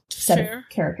 1 set Fair. of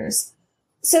characters.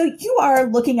 So you are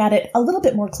looking at it a little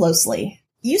bit more closely.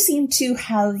 You seem to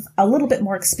have a little bit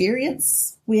more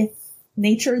experience with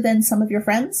nature than some of your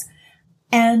friends.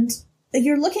 And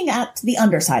you're looking at the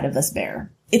underside of this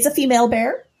bear. It's a female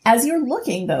bear. As you're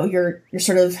looking, though, you're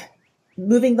sort of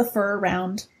moving the fur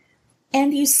around,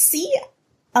 and you see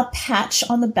a patch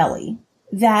on the belly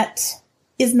that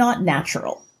is not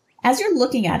natural. As you're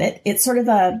looking at it, it's sort of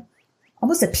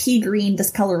almost a pea green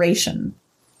discoloration.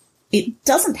 It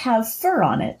doesn't have fur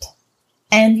on it,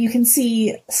 and you can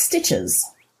see stitches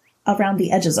around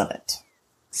the edges of it.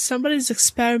 Somebody's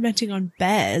experimenting on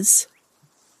bears.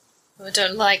 I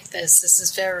don't like this. This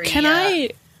is very Can I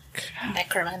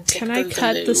necromantic.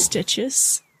 cut the boogaloo.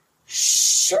 stitches?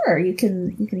 Sure, you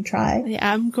can try.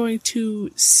 Yeah, I'm going to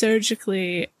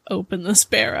surgically open this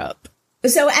bear up.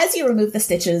 So as you remove the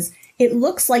stitches, it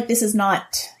looks like this is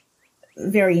not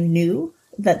very new,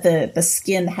 that the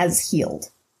skin has healed.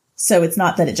 So it's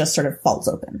not that it just sort of falls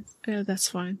open. Yeah, that's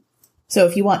fine. So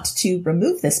if you want to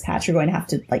remove this patch, you're going to have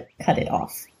to, cut it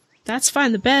off. That's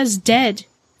fine. The bear's dead.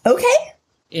 Okay.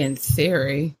 In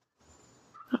theory.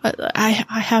 I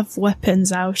have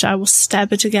weapons out. I will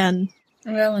stab it again.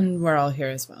 Well, and we're all here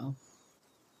as well.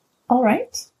 All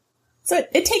right. So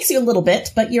it takes you a little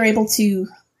bit, but you're able to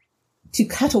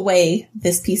cut away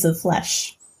this piece of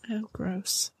flesh. Oh,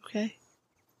 gross. Okay.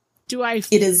 Do I...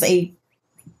 It is a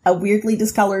weirdly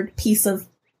discolored piece of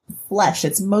flesh.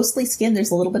 It's mostly skin.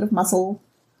 There's a little bit of muscle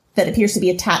that appears to be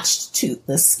attached to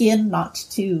the skin, not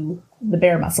to the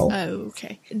bear muscle. Oh,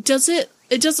 okay. It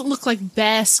doesn't look like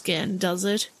bear skin, does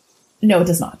it? No, it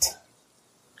does not.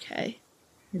 Okay.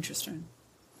 Interesting.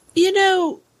 You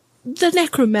know, the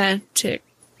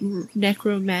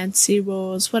necromancy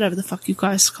wars, whatever the fuck you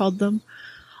guys called them.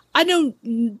 I know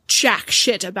jack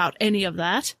shit about any of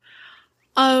that.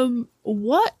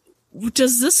 What?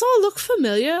 Does this all look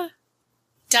familiar?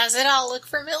 Does it all look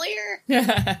familiar?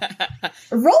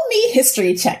 Roll me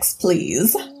history checks,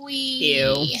 please.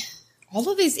 Ew. All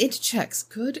of these it checks.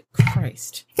 Good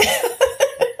Christ.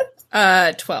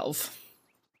 12.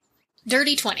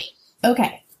 Dirty 20.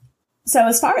 Okay. So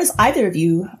as far as either of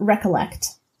you recollect,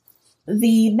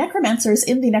 the necromancers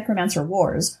in the Necromancer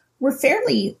Wars were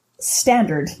fairly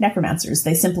standard necromancers.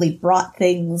 They simply brought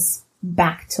things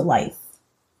back to life.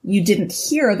 You didn't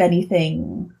hear of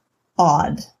anything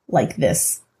odd like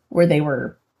this, where they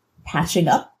were patching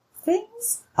up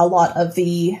things. A lot of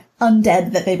the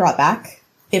undead that they brought back,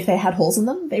 if they had holes in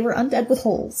them, they were undead with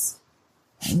holes.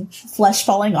 And flesh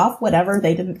falling off, whatever,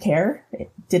 they didn't care. It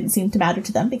didn't seem to matter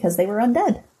to them because they were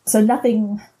undead. So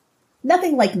nothing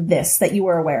like this that you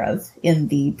were aware of in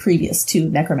the previous 2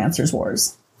 Necromancers'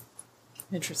 Wars.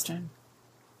 Interesting.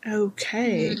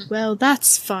 Okay, well,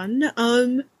 that's fun.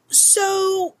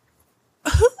 So,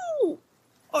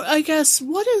 I guess,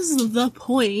 what is the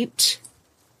point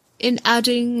in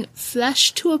adding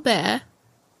flesh to a bear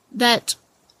that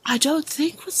I don't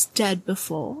think was dead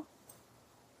before?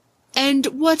 And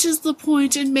what is the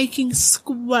point in making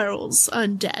squirrels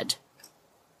undead?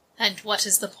 And what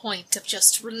is the point of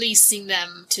just releasing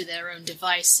them to their own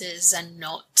devices and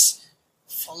not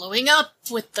following up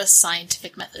with the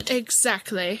scientific method?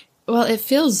 Exactly. Well, it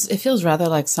feels rather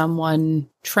like someone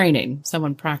training,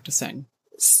 someone practicing.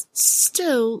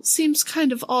 Still, seems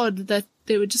kind of odd that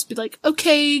they would just be like,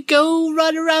 okay, go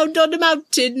run around on a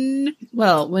mountain.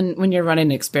 Well, when you're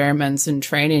running experiments and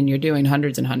training, you're doing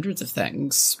hundreds and hundreds of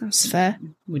things. That's fair.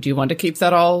 Would you want to keep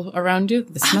that all around you?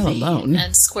 The smell alone.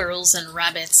 And squirrels and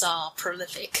rabbits are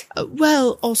prolific.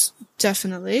 Well, also,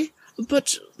 definitely.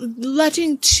 But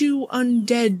letting 2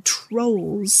 undead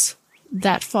trolls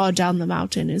that far down the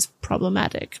mountain is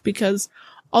problematic, because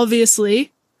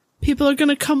obviously people are going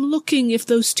to come looking if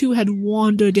those 2 had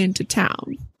wandered into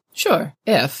town. Sure,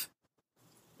 if.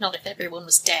 Not if everyone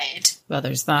was dead. Well,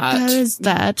 there's that. There is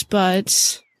that,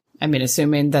 but... I mean,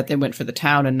 assuming that they went for the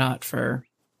town and not for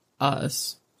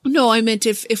us. No, I meant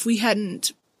if we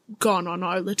hadn't gone on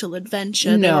our little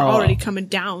adventure, they No. were already coming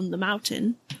down the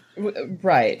mountain.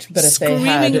 Right, but if they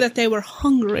screaming had... that they were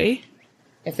hungry.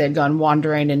 If they'd gone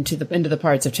wandering into the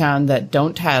parts of town that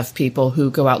don't have people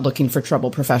who go out looking for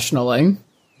trouble professionally.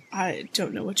 I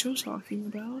don't know what you're talking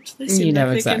about. They You seem know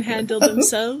like they exactly. can handle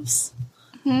themselves.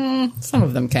 Some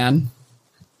of them can.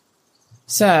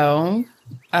 So,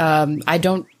 I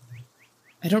don't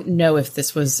know if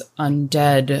this was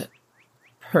undead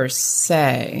per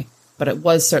se, but it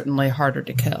was certainly harder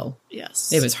to kill.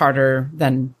 Yes. It was harder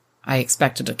than I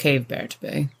expected a cave bear to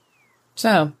be.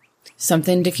 So,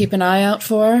 something to keep an eye out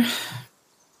for.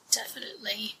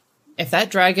 Definitely. If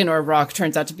that dragon or rock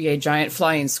turns out to be a giant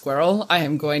flying squirrel, I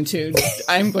am going to snap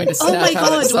Oh my out at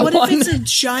god, someone. what if it's a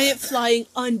giant flying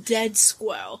undead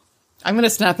squirrel? I'm going to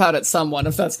snap out at someone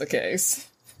if that's the case.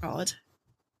 God.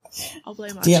 I'll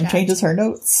blame our DM chat. changes her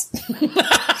notes.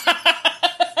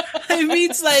 It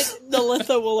means like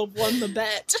Nalitha will have won the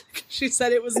bet. She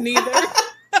said it was neither.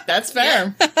 That's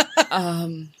fair. All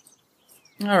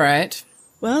right.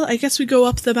 Well, I guess we go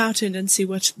up the mountain and see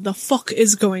what the fuck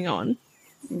is going on.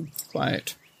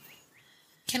 Quiet.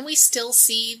 Can we still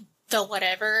see the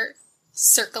whatever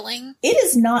circling? It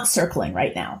is not circling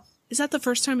right now. Is that the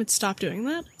first time it stopped doing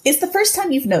that? It's the first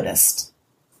time you've noticed.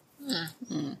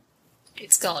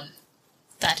 It's gone.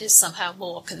 That is somehow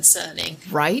more concerning.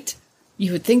 Right?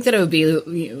 You would think that it would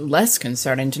be less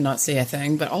concerning to not see a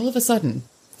thing, but all of a sudden,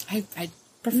 I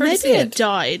prefer to Maybe see it it.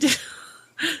 died.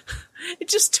 It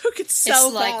just took itself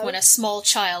It's like out. when a small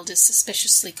child is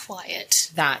suspiciously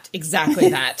quiet. That. Exactly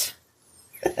that.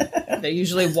 They're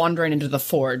usually wandering into the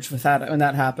forge with that when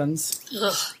that happens.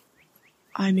 Ugh.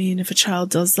 I mean, if a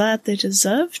child does that, they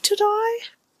deserve to die?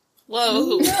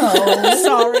 Whoa. No.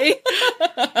 Sorry.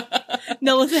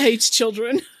 Nilith hates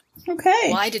children.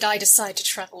 Okay. Why did I decide to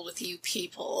travel with you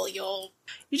people? You're...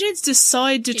 You didn't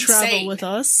decide to travel Insane. with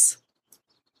us.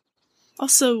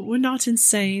 Also, we're not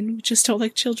insane. We just don't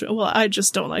like children. Well, I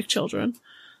just don't like children.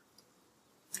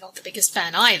 not the biggest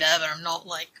fan either, but I'm not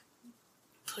like,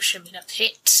 push him in a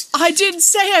pit. I didn't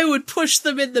say I would push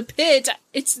them in the pit.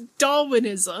 It's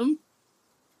Darwinism.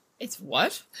 It's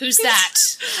what? Who's that?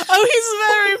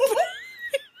 Oh,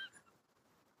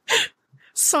 he's very...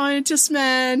 Scientist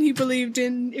man. He believed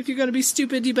in, if you're gonna be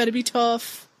stupid, you better be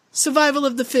tough. Survival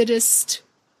of the fittest.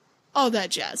 All that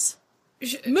jazz.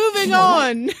 Moving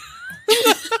on!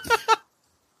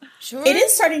 Sure. It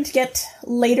is starting to get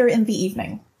later in the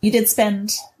evening. You did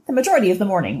spend the majority of the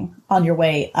morning on your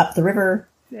way up the river,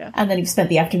 Yeah. And then you've spent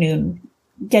the afternoon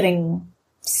getting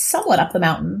somewhat up the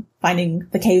mountain, finding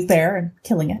the cave bear and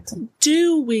killing it.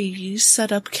 Do we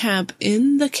set up camp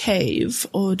in the cave,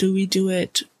 or do we do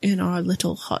it in our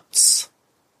little huts?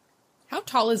 How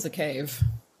tall is the cave?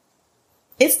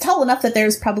 It's tall enough that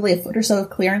there's probably a foot or so of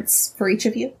clearance for each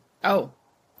of you. Oh.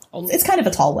 It's kind of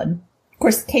a tall one. Of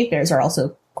course, cave bears are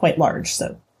also quite large,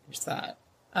 so. There's that.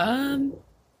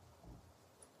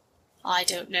 I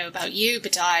don't know about you,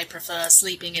 but I prefer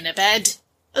sleeping in a bed.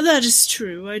 That is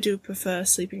true. I do prefer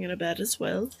sleeping in a bed as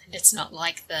well. And it's not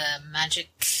like the magic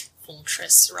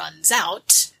fortress runs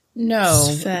out.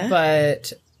 No, Fair.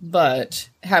 but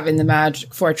having the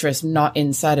magic fortress not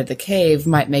inside of the cave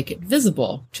might make it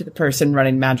visible to the person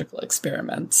running magical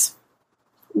experiments.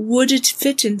 Would it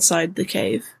fit inside the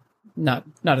cave? Not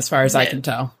as far as I can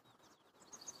tell.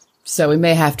 So we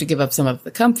may have to give up some of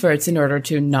the comforts in order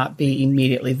to not be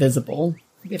immediately visible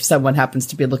if someone happens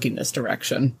to be looking this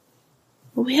direction.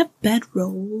 Well, we have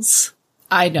bedrolls.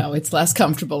 I know, it's less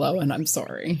comfortable, Owen, I'm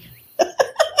sorry.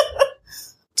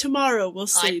 Tomorrow we'll I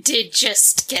sleep. did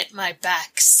just get my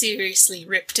back seriously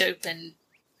ripped open,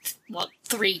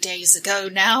 3 days ago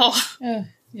now?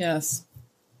 Yes.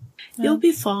 You'll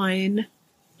be fine.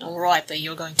 Alright, but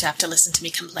you're going to have to listen to me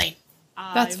complain.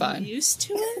 That's I'm fine. used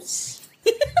to it.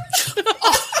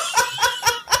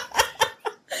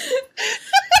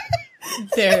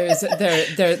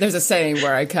 There's a saying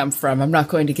where I come from. I'm not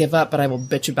going to give up, but I will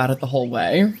bitch about it the whole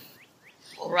way.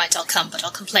 Alright, I'll come, but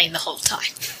I'll complain the whole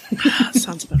time.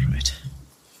 Sounds about right.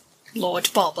 Lord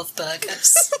Bob of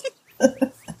Burgos.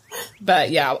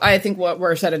 But yeah, I think what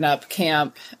we're setting up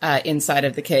camp inside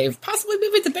of the cave, possibly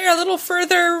moving the bear a little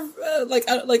further, like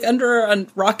under a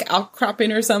rock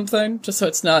outcropping or something, just so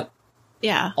it's not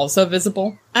Yeah. also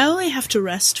visible. I only have to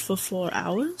rest for 4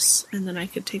 hours, and then I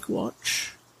could take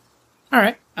watch. All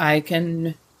right, I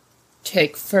can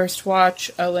take first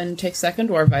watch, Owen take second,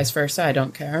 or vice versa. I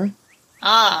don't care.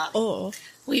 Or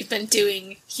We've been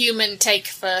doing human take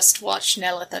first watch,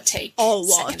 Nelitha take all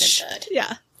second watch. and third.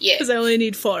 Yeah. Yeah. Because I only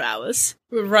need 4 hours.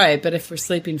 Right, but if we're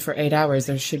sleeping for 8 hours,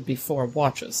 there should be 4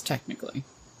 watches technically.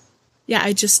 Yeah,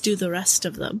 I just do the rest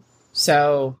of them.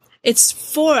 So It's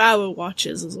 4-hour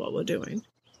watches is what we're doing.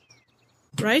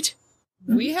 Right?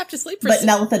 we have to sleep for. But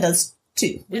Nelitha does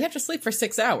too. we have to sleep for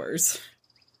 6 hours.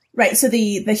 Right, so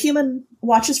the human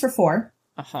watches for 4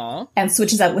 and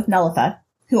switches out with Nelitha,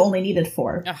 who only needed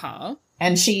 4.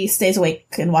 And she stays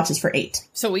awake and watches for 8.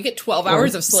 So we get 12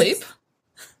 hours of sleep. 6.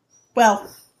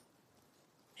 Well,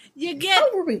 You get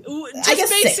I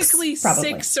just guess basically 6,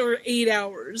 probably. 6 or 8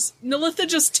 hours. Nelitha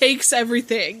just takes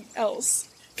everything else.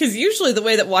 Because usually the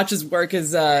way that watches work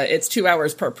is it's 2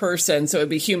 hours per person, so it'd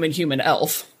be human,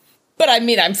 elf. But I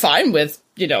mean, I'm fine with,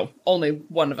 only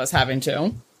one of us having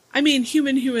to. I mean,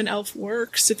 human, elf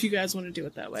works if you guys want to do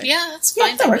it that way. Yeah, that's Yeah,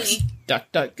 fine that by works. me. Duck,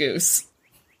 duck, goose.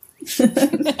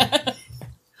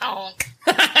 Honk.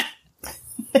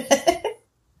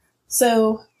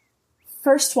 So,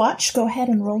 first watch, go ahead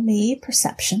and roll me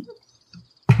perception.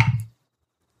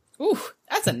 Ooh,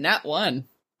 that's a nat 1.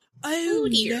 Oh,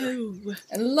 dear. no.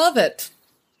 I love it.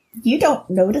 You don't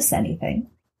notice anything.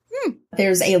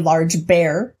 There's a large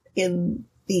bear in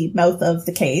the mouth of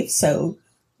the cave, so,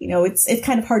 it's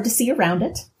kind of hard to see around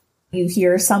it. You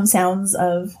hear some sounds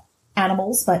of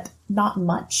animals, but not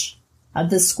much.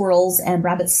 The squirrels and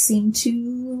rabbits seem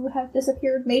to have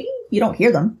disappeared, maybe? You don't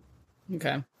hear them,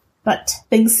 Okay. but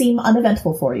things seem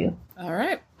uneventful for you. All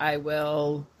right. I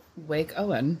will wake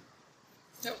Owen.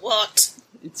 What?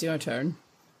 It's your turn.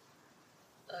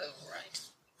 Oh, right.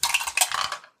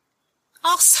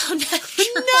 Also, No!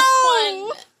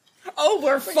 one. Oh,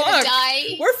 we're We're fucked. gonna die.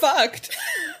 We're fucked.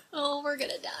 Oh, we're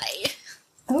gonna die.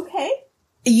 Okay.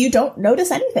 You don't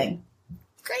notice anything.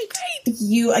 Great.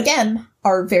 You, again,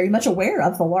 are very much aware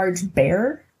of the large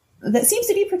bear that seems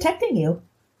to be protecting you.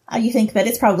 You think that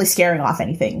it's probably scaring off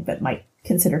anything that might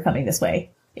consider coming this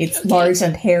way. It's large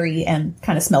and hairy and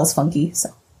kind of smells funky, so.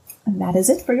 And that is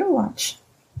it for your watch.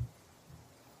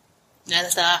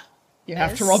 Nelitha. You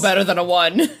have to roll better than a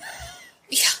 1.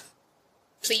 Yeah.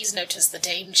 Please notice the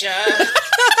danger.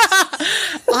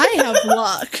 I have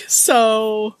luck,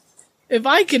 so if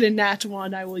I get a nat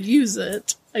 1, I will use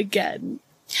it again.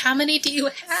 How many do you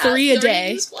have? 3 a You already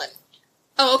day. used one.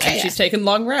 Oh, okay. And she's taking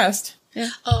long rest.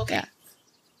 Oh, okay.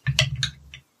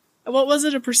 What was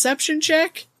it, a perception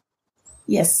check?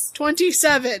 Yes.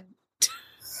 27.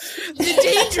 The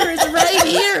danger is right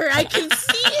here. I can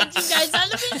see it. You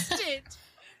guys missed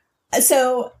it.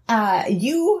 So,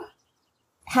 you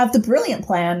have the brilliant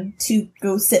plan to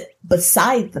go sit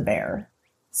beside the bear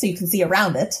so you can see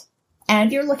around it.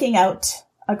 And you're looking out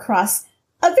across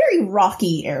a very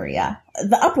rocky area.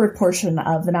 The upward portion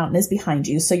of the mountain is behind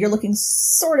you, so you're looking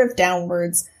sort of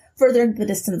downwards. Further into the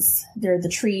distance, there are the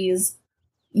trees.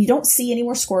 You don't see any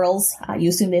more squirrels. You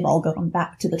assume they've all gone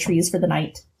back to the trees for the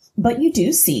night. But you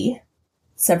do see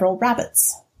several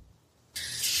rabbits.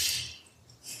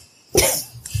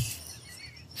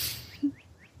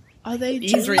 Are they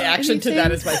E's doing reaction to anything?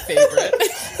 that is my favorite.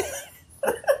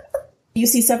 You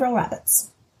see several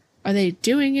rabbits. Are they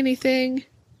doing anything?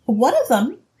 One of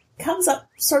them comes up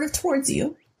sort of towards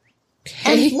you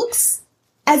and Okay. looks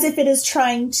as if it is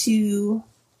trying to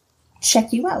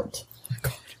check you out.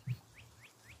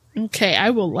 Okay, I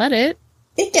will let it.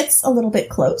 It gets a little bit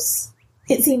close.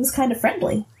 It seems kind of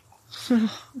friendly.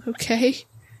 Okay.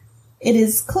 It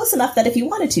is close enough that if you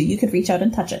wanted to, you could reach out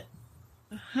and touch it.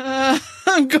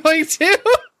 I'm going to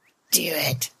Do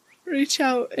it. reach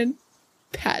out and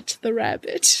pat the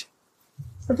rabbit.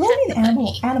 Roll me an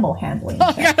animal handling.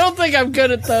 I don't think I'm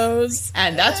good at those.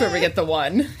 And that's where we get the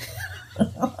 1.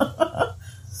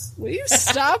 Will you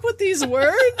stop with these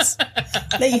words?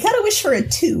 Now you gotta wish for a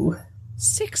 2.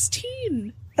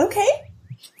 16. Okay.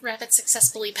 Rabbit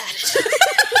successfully patted.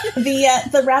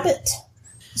 The rabbit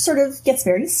sort of gets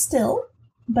very still,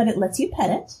 but it lets you pet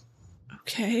it.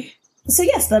 Okay. So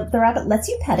yes, the rabbit lets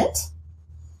you pet it.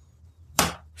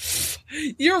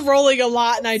 You're rolling a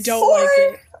lot and I don't For- like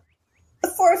it.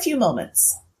 For a few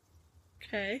moments.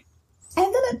 Okay. And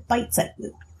then it bites at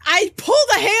you. I pull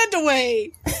the hand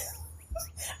away!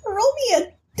 Roll me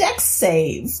a dex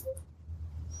save.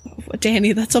 Oh,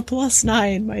 Danny, that's a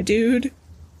 +9, my dude.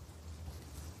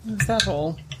 What's that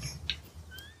hole?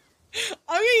 I'm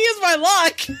gonna use my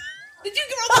luck! Did you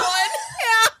roll the 1?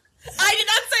 Yeah. I did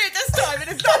not say it this time, and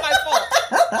it's not my fault.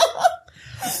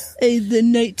 The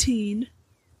 19.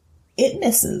 It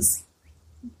misses.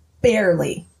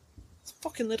 Barely.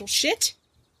 Fucking little shit.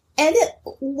 And it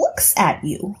looks at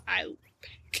you. I And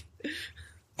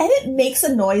it makes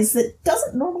a noise that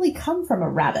doesn't normally come from a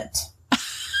rabbit.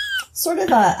 Sort of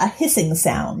a hissing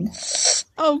sound.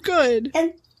 Oh, good.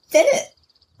 And then it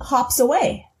hops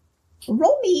away.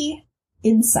 Roll me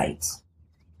insight.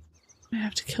 I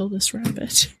have to kill this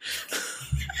rabbit.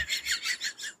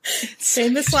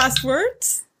 Famous last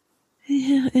words?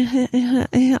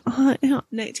 19.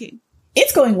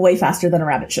 It's going way faster than a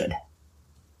rabbit should.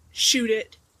 Shoot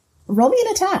it. Roll me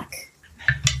an attack.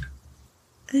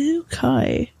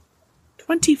 Okay.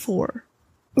 24.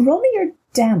 Roll me your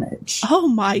damage. Oh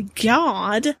my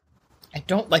god. I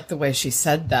don't like the way she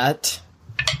said that.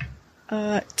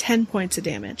 10 points of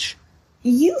damage.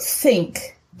 You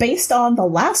think, based on the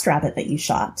last rabbit that you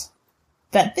shot,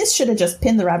 that this should have just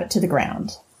pinned the rabbit to the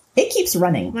ground. It keeps I'm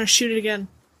running. gonna shoot it again.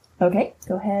 Okay,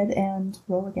 go ahead and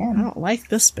roll I again. don't like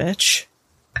this bitch.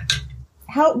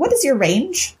 What is your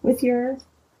range with your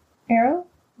arrow?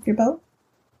 With your bow?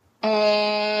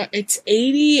 It's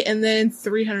 80 and then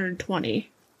 320.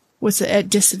 What's it at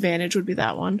disadvantage would be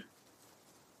that one.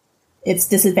 It's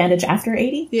disadvantage after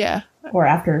 80? Yeah. Or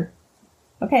after...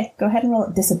 Okay, go ahead and roll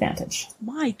at disadvantage.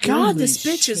 My god, this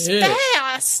Holy bitch is shit.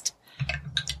 fast!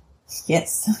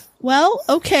 Yes. Well,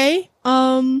 okay.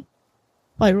 Well,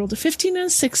 I rolled a 15 and a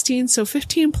 16, so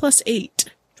 15 plus 8.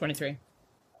 23.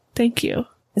 Thank you.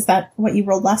 Is that what you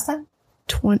rolled last time?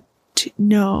 20.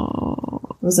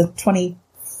 No. It was a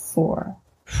 24.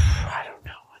 I don't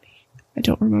know, honey. I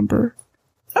don't remember.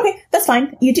 Okay, that's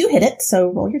fine. You do hit it, so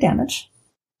roll your damage.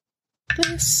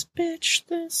 This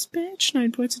bitch.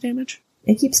 9 points of damage.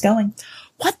 It keeps going.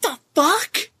 What the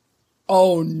fuck?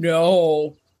 Oh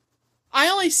no. I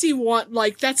only see one,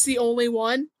 like, that's the only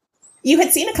one? You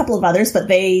had seen a couple of others, but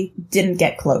they didn't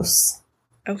get close.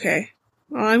 Okay.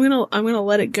 Well, I'm gonna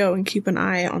let it go and keep an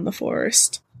eye on the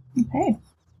forest. Okay.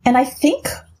 And I think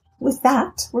with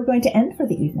that, we're going to end for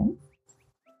the evening.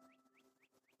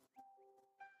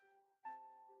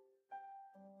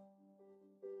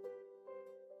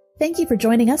 Thank you for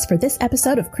joining us for this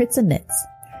episode of Crits and Knits.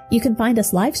 You can find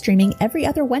us live streaming every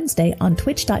other Wednesday on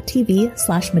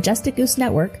twitch.tv/Majestic Goose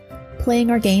Network, playing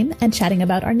our game and chatting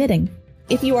about our knitting.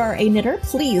 If you are a knitter,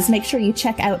 please make sure you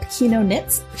check out Kino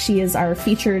Knits. She is our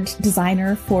featured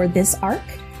designer for this arc.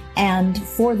 And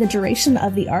for the duration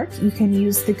of the arc, you can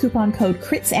use the coupon code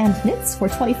Crits and Knits for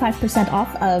 25%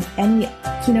 off of any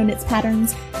Kino Knits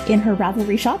patterns in her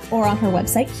Ravelry shop or on her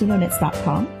website,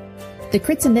 kinoknits.com. The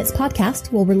Crits and Knits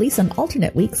podcast will release on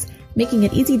alternate weeks, making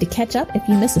it easy to catch up if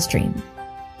you miss a stream.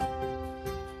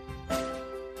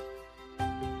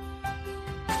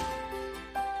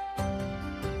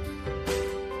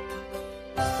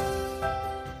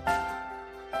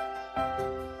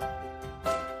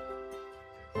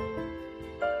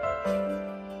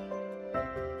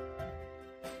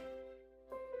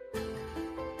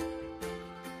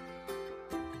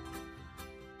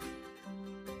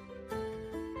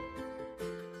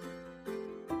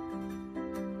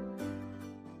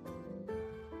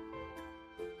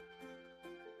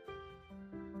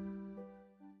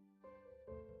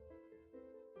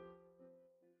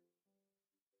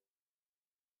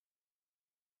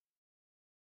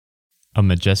 a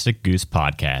Majestic Goose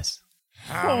podcast.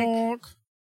 Honk.